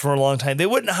employers for a long time, they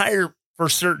wouldn't hire for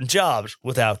certain jobs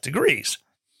without degrees.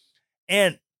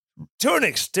 And to an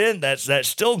extent, that's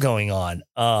still going on.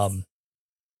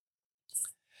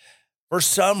 For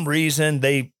some reason,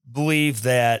 they believe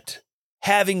that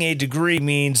having a degree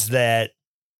means that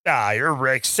you're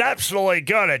exceptionally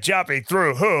good at jumping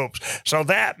through hoops. So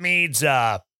that means,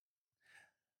 because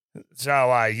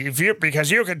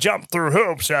you can jump through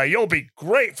hoops, you'll be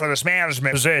great for this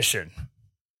management position.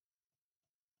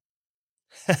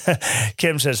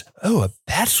 Kim says, a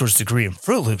bachelor's degree in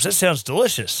Fruit Loops. That sounds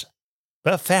delicious,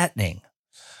 but fattening.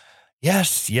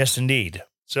 Yes, indeed.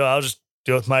 So I'll just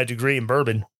go with my degree in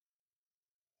bourbon.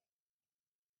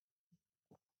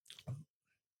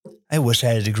 I wish I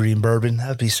had a degree in bourbon. That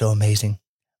would be so amazing.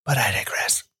 But I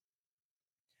digress.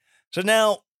 So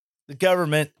now the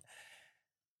government,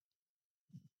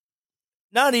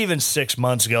 not even 6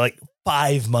 months ago, like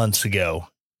 5 months ago,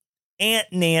 Aunt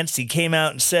Nancy came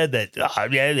out and said that,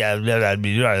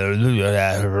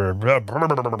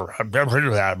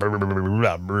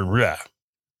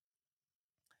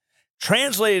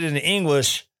 translated into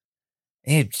English,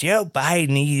 Joe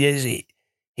Biden,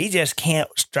 he just can't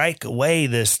strike away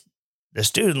the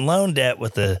student loan debt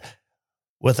with a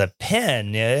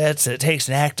pen. It takes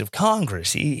an act of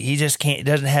Congress. He just can't.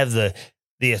 Doesn't have the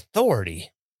authority.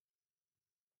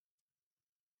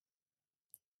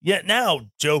 Yet now,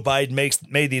 Joe Biden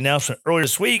made the announcement earlier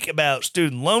this week about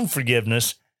student loan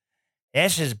forgiveness.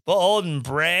 That's just bold and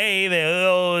brave.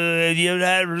 Oh,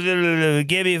 you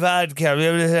give me vodka.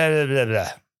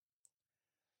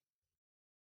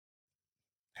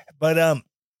 But at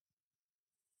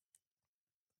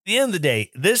the end of the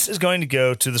day, this is going to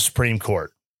go to the Supreme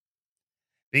Court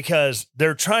because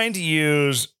they're trying to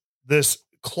use this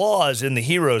clause in the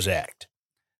HEROES Act.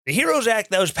 The HEROES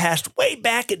Act that was passed way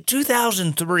back in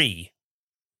 2003.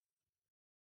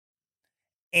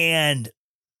 And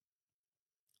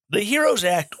the HEROES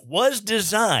Act was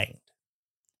designed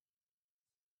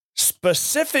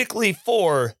specifically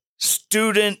for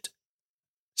student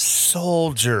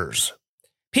soldiers,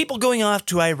 people going off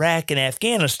to Iraq and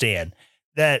Afghanistan,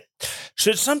 that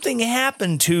should something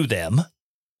happen to them,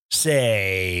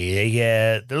 say they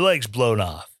get their legs blown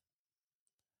off,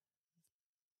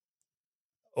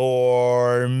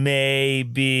 or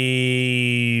maybe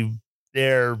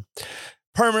they're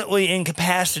permanently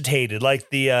incapacitated, like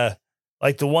the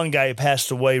one guy who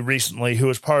passed away recently who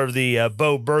was part of the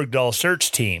Bo Bergdahl search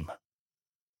team.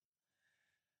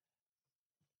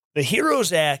 The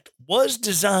HEROES Act was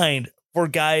designed for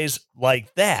guys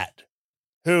like that,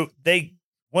 who they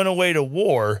went away to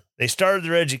war, they started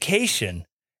their education,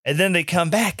 and then they come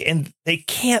back and they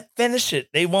can't finish it.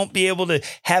 They won't be able to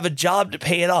have a job to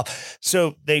pay it off.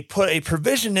 So they put a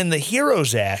provision in the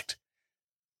HEROES Act.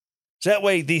 So that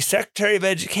way the Secretary of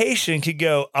Education could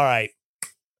go, all right,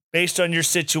 based on your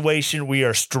situation, we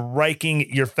are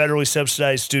striking your federally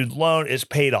subsidized student loan. It's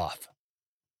paid off.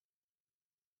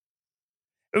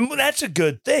 And that's a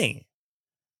good thing.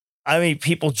 I mean,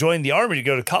 people join the Army to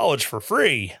go to college for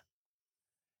free.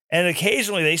 And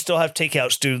occasionally they still have to take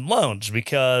out student loans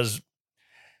because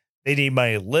they need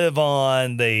money to live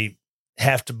on. They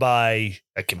have to buy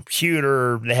a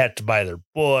computer. They have to buy their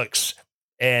books.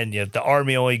 And the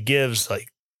Army only gives, like,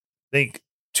 I think,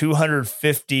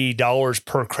 $250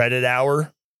 per credit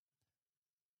hour.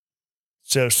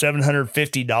 So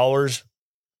 $750,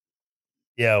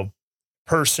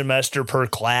 per semester, per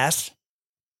class.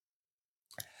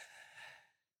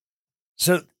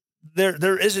 So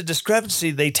there is a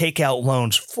discrepancy they take out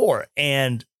loans for.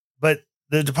 But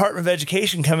the Department of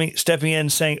Education stepping in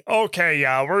and saying, okay,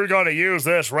 yeah, we're going to use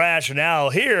this rationale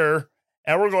here,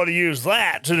 and we're going to use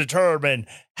that to determine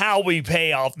how we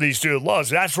pay off these student loans.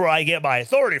 That's where I get my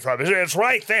authority from. It's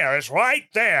right there. It's right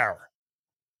there.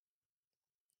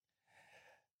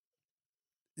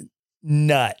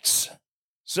 Nuts.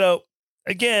 So,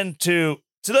 again, to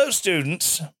those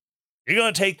students, you're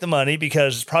going to take the money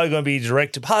because it's probably going to be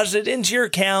direct deposited into your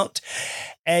account,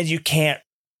 and you can't,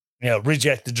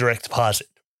 reject the direct deposit.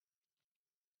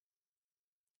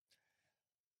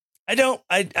 I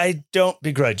don't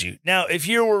begrudge you. Now, if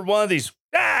you were one of these,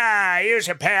 you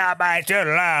should pay out my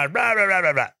student loan, blah, blah, blah,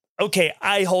 blah, blah. Okay,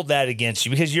 I hold that against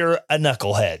you because you're a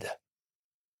knucklehead.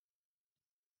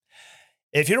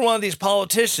 If you're one of these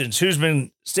politicians who's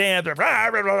been saying up there, blah,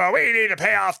 blah, blah, blah, we need to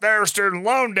pay off their student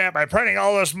loan debt by printing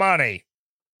all this money.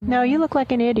 No, you look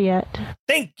like an idiot.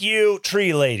 Thank you,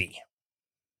 tree lady.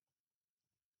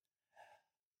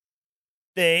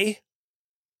 They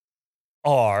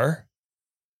are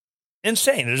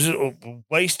insane. They're just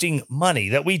wasting money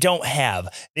that we don't have.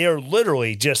 They are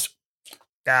literally just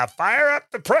fire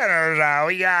up the printers.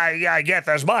 We gotta get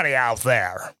this money out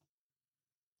there.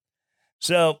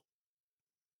 So,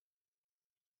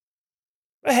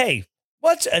 but hey,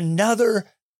 what's another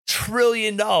 $1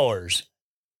 trillion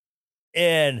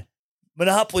in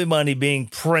monopoly money being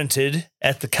printed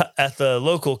at the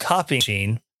local copying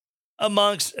machine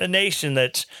amongst a nation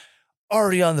that's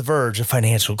already on the verge of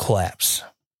financial collapse?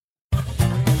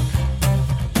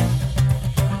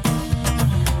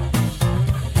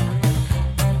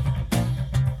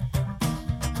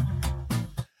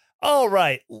 All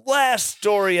right, last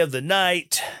story of the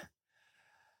night.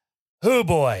 Oh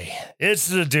boy,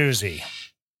 it's a doozy.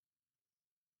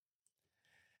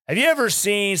 Have you ever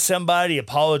seen somebody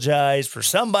apologize for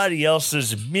somebody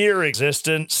else's mere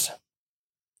existence?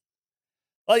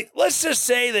 Like, let's just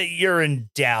say that you're in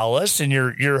Dallas and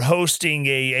you're hosting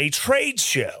a trade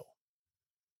show.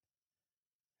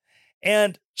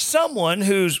 And someone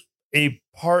who's a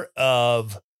part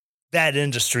of that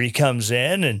industry comes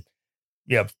in and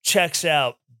checks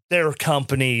out their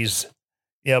company's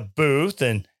booth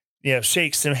and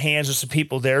shakes some hands with some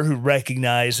people there who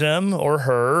recognize him or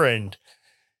her. And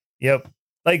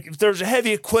like if there's a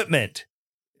heavy equipment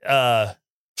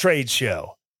trade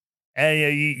show,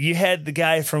 and you had the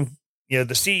guy from the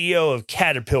CEO of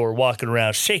Caterpillar walking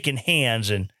around shaking hands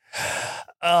and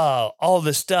all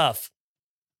this stuff.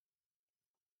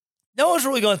 No one's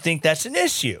really going to think that's an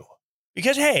issue.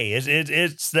 Because, hey,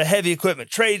 it's the heavy equipment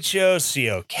trade show,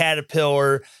 CO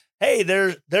Caterpillar. Hey,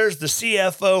 there's the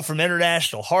CFO from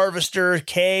International Harvester,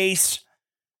 Case.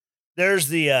 There's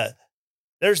the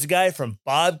guy from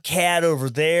Bobcat over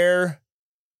there.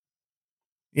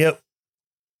 Yep.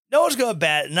 No one's going to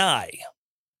bat an eye.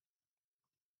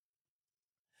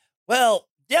 Well,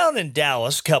 down in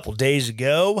Dallas a couple days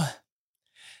ago,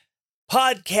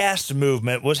 Podcast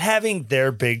Movement was having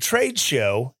their big trade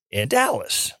show in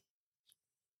Dallas.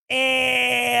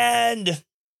 And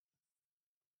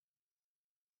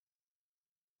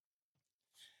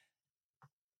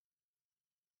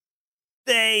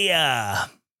the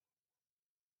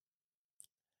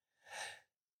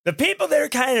people there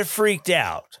kind of freaked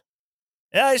out.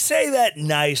 And I say that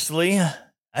nicely.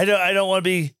 I don't want to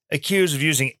be accused of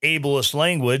using ableist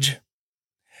language.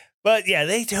 But yeah,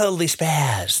 they totally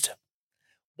spazzed.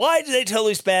 Why did they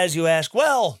totally spaz, you ask?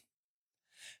 Well,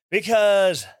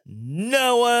 because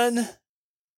none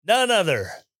other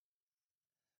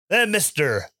than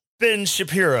Mr. Ben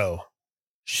Shapiro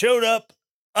showed up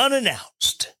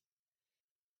unannounced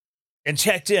and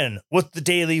checked in with the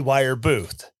Daily Wire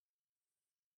booth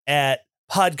at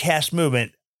Podcast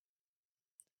Movement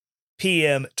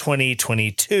PM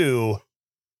 2022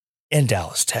 in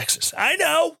Dallas, Texas. I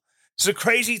know it's a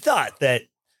crazy thought that,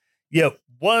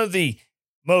 one of the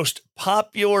most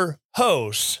popular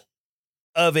hosts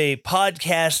of a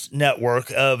podcast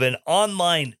network, of an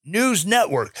online news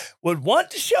network, would want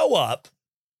to show up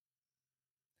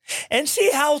and see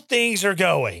how things are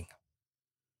going.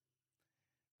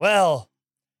 Well,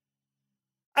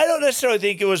 I don't necessarily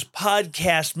think it was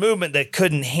Podcast Movement that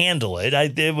couldn't handle it.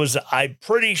 I'm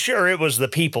pretty sure it was the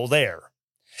people there.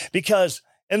 Because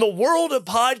in the world of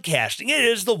podcasting, it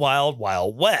is the wild,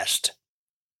 wild west.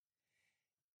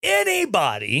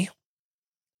 Anybody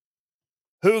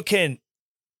who can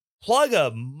plug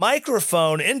a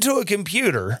microphone into a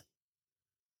computer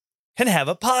can have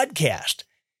a podcast.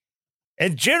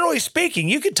 And generally speaking,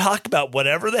 you can talk about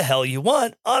whatever the hell you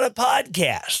want on a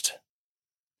podcast.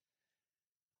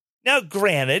 Now,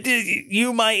 granted,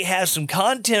 you might have some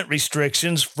content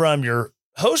restrictions from your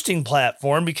hosting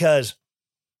platform because,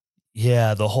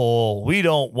 we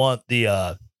don't want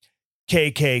the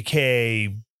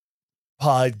KKK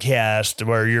podcast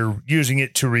where you're using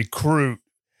it to recruit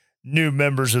new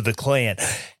members of the Klan.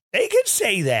 They can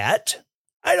say that.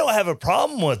 I don't have a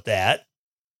problem with that.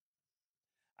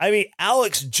 I mean,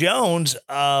 Alex Jones,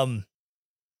 I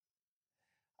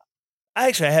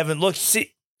haven't looked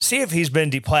see if he's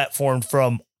been deplatformed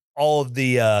from all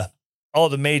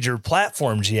the major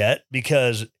platforms yet,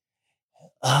 because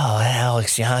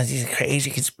Alex Jones, he's a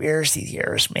crazy conspiracy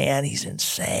theorist, man. He's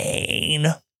insane.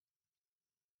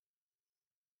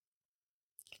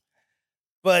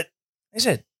 But like I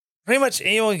said, pretty much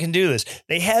anyone can do this.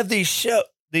 They have these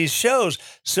shows,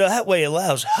 so that way it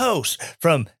allows hosts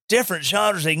from different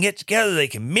genres. They can get together, they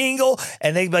can mingle,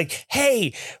 and they can be like,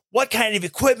 hey, what kind of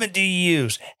equipment do you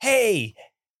use? Hey,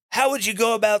 how would you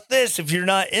go about this if you're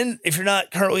not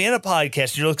currently in a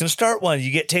podcast, you're looking to start one, you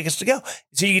get tickets to go.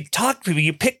 So you can talk to people,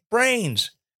 you pick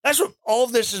brains. That's what all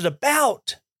of this is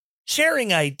about.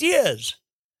 Sharing ideas.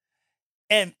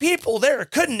 And people there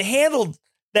couldn't handle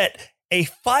that a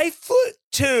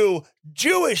 5'2"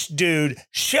 Jewish dude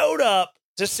showed up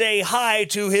to say hi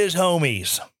to his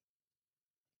homies.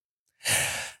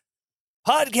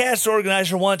 Podcast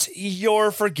organizer wants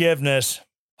your forgiveness.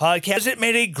 Podcast, it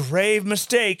made a grave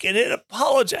mistake and it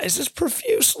apologizes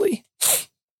profusely.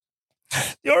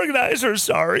 The organizer is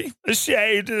sorry,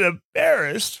 ashamed, and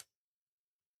embarrassed.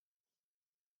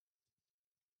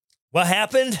 What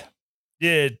happened?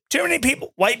 Did too many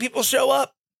white people show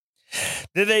up?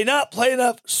 Did they not play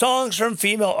enough songs from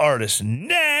female artists?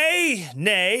 Nay.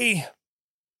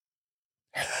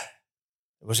 It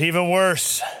was even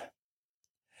worse.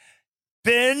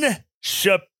 Ben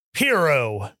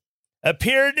Shapiro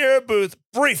appeared near a booth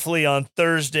briefly on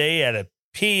Thursday at a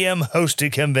PM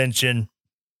hosted convention.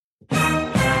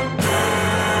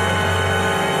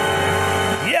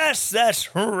 Yes,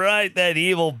 that's right. That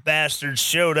evil bastard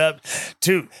showed up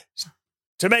to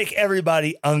make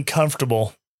everybody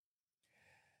uncomfortable.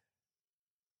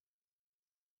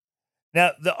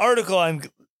 Now, the article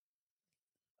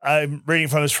I'm reading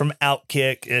from is from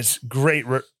Outkick. It's great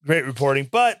reporting,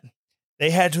 but they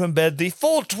had to embed the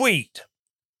full tweet,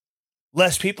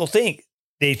 lest people think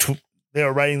they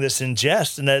were writing this in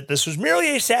jest and that this was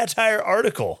merely a satire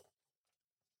article.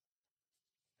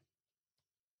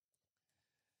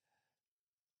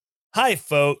 Hi,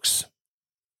 folks.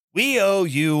 We owe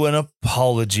you an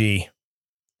apology.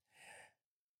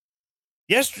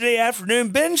 Yesterday afternoon,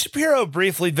 Ben Shapiro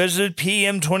briefly visited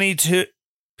PM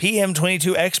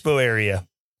PM22 Expo area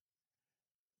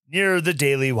near the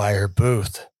Daily Wire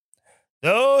booth.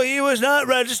 Though he was not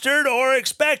registered or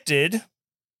expected,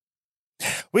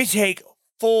 we take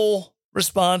full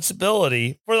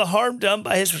responsibility for the harm done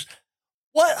by his...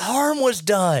 What harm was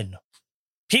done?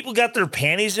 People got their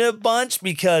panties in a bunch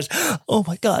because, oh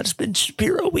my God, it's Ben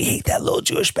Shapiro. We hate that little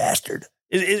Jewish bastard.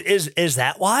 Is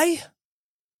that why?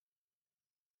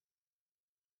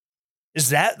 Is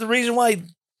that the reason why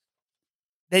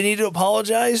they need to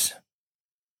apologize?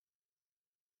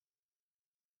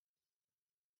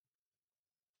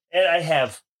 And I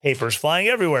have papers flying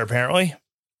everywhere, apparently.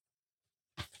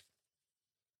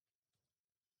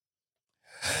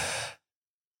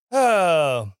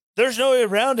 Oh, there's no way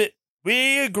around it.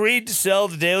 We agreed to sell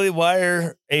the Daily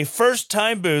Wire a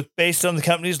first-time booth based on the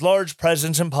company's large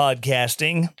presence in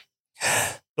podcasting.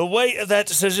 The weight of that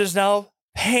decision is now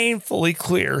painfully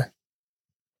clear.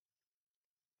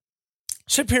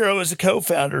 Shapiro is a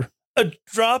co-founder. A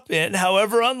drop-in,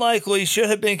 however unlikely, should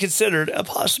have been considered a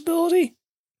possibility.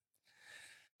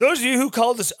 Those of you who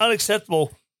call this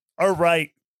unacceptable are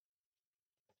right.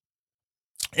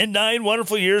 In 9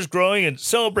 wonderful years growing and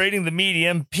celebrating the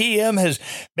medium, PM has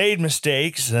made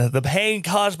mistakes. The pain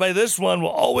caused by this one will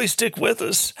always stick with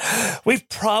us. We've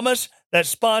promised that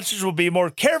sponsors will be more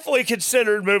carefully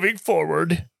considered moving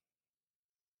forward.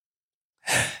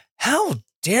 How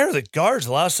dare the guards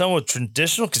allow someone with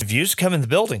traditional views to come in the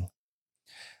building?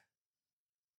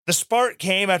 The spark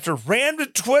came after random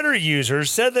Twitter users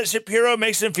said that Shapiro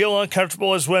makes them feel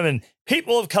uncomfortable as women,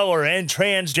 people of color, and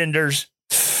transgenders.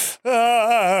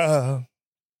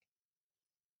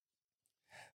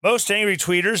 Most angry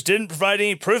tweeters didn't provide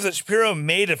any proof that Shapiro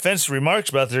made offensive remarks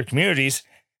about their communities.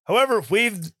 However,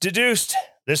 we've deduced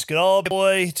this could all be a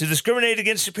way to discriminate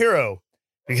against Shapiro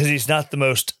because he's not the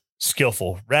most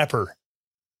skillful rapper.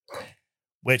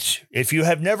 Which, if you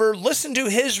have never listened to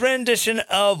his rendition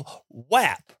of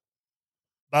WAP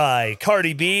by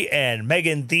Cardi B and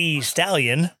Megan Thee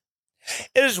Stallion,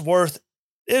 it is worth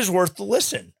the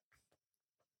listen.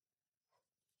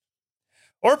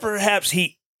 Or perhaps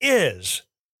he is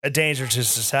a danger to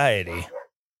society.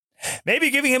 Maybe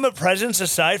giving him a presence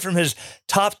aside from his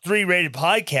top 3 rated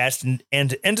podcast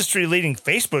and industry-leading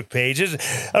Facebook page is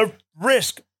a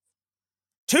risk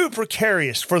too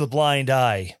precarious for the blind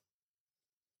eye.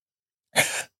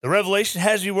 The revelation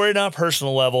has me worried on a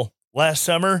personal level. Last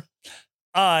summer,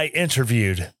 I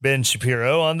interviewed Ben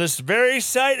Shapiro on this very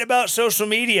site about social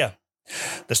media,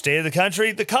 the state of the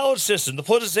country, the college system, the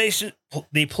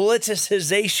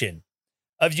politicization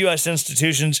of U.S.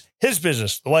 institutions, his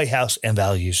business, the White House, and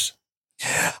values.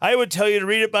 I would tell you to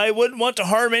read it, but I wouldn't want to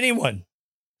harm anyone.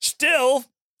 Still,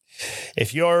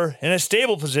 if you're in a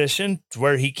stable position to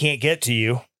where he can't get to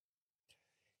you,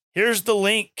 here's the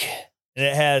link. And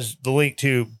it has the link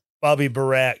to Bobby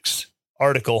Barack's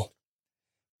article.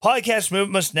 Podcast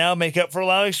movement must now make up for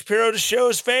allowing Shapiro to show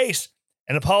his face.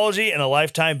 An apology and a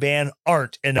lifetime ban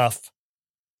aren't enough.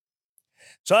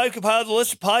 So I've compiled a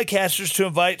list of podcasters to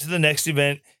invite to the next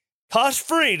event,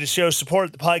 cost-free, to show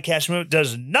support. The podcast movement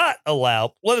does not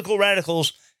allow political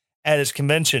radicals at its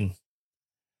convention.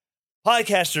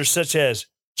 Podcasters such as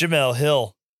Jamel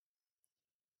Hill,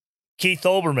 Keith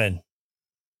Olbermann,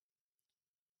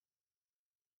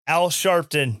 Al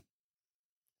Sharpton,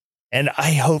 and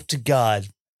I hope to God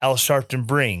Al Sharpton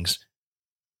brings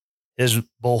his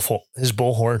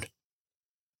bullhorn.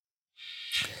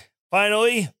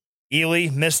 Finally, Elie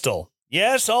Mystal.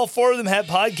 Yes, all 4 of them have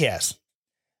podcasts.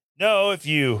 No, if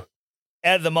you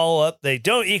add them all up, they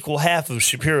don't equal half of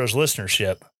Shapiro's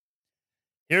listenership.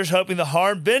 Here's hoping the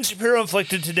harm Ben Shapiro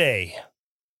inflicted today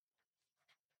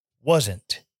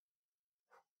wasn't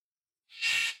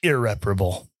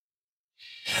irreparable.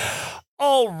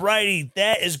 Alrighty,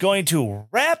 that is going to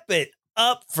wrap it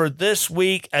up for this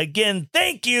week. Again,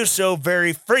 thank you so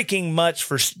very freaking much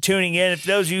for tuning in. If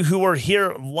those of you who are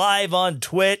here live on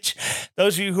Twitch,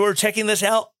 those of you who are checking this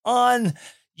out on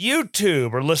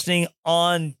YouTube or listening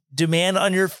on demand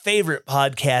on your favorite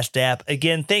podcast app,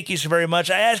 again, thank you so very much.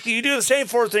 I ask you to do the same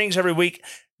 4 things every week.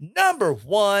 Number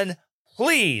 1,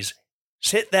 please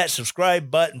hit that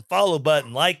subscribe button, follow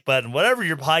button, like button, whatever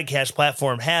your podcast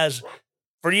platform has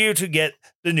for you to get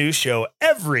the new show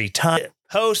every time it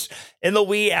posts in the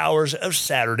wee hours of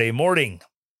Saturday morning,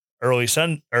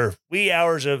 wee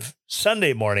hours of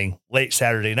Sunday morning, late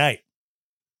Saturday night.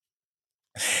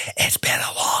 It's been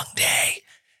a long day.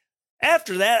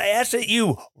 After that, I ask that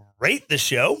you rate the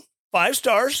show 5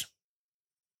 stars.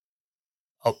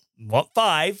 I want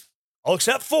 5. I'll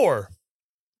accept 4.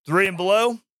 3 and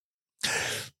below.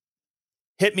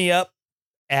 Hit me up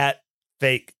at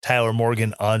Fake Tyler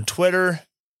Morgan on Twitter.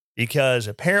 because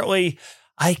apparently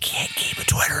I can't keep a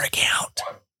Twitter account.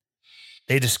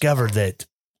 They discovered that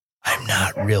I'm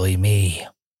not really me,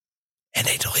 and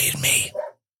they deleted me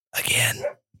again.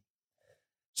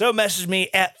 So message me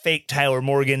at Fake Tyler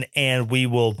Morgan, and we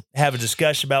will have a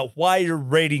discussion about why you're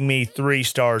rating me 3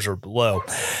 stars or below.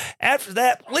 After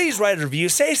that, please write a review.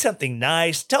 Say something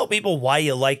nice. Tell people why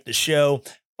you like the show.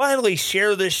 Finally,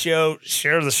 share this show.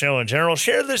 Share the show in general.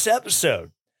 Share this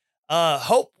episode.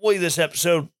 Hopefully this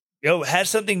episode has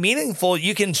something meaningful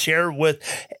you can share with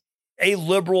a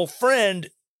liberal friend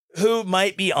who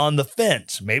might be on the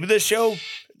fence. Maybe the show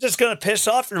just going to piss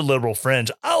off your liberal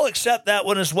friends. I'll accept that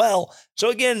one as well. So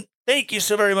again, thank you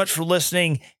so very much for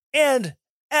listening. And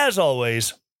as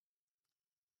always,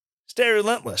 stay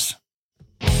relentless.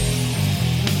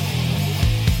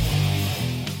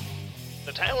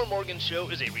 The Tyler Morgan Show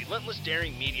is a Relentless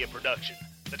Daring media production.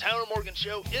 The Tyler Morgan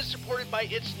Show is supported by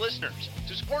its listeners.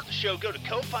 To support the show, go to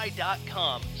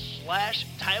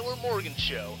ko-fi.com/Tyler Morgan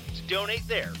Show to donate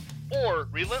there, or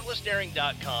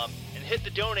relentlessdaring.com and hit the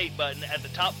donate button at the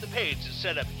top of the page to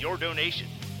set up your donation.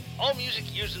 All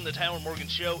music used in the Tyler Morgan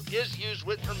Show is used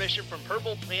with permission from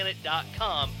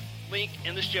purpleplanet.com, link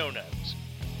in the show notes.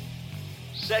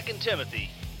 2 Timothy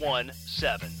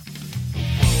 1:7.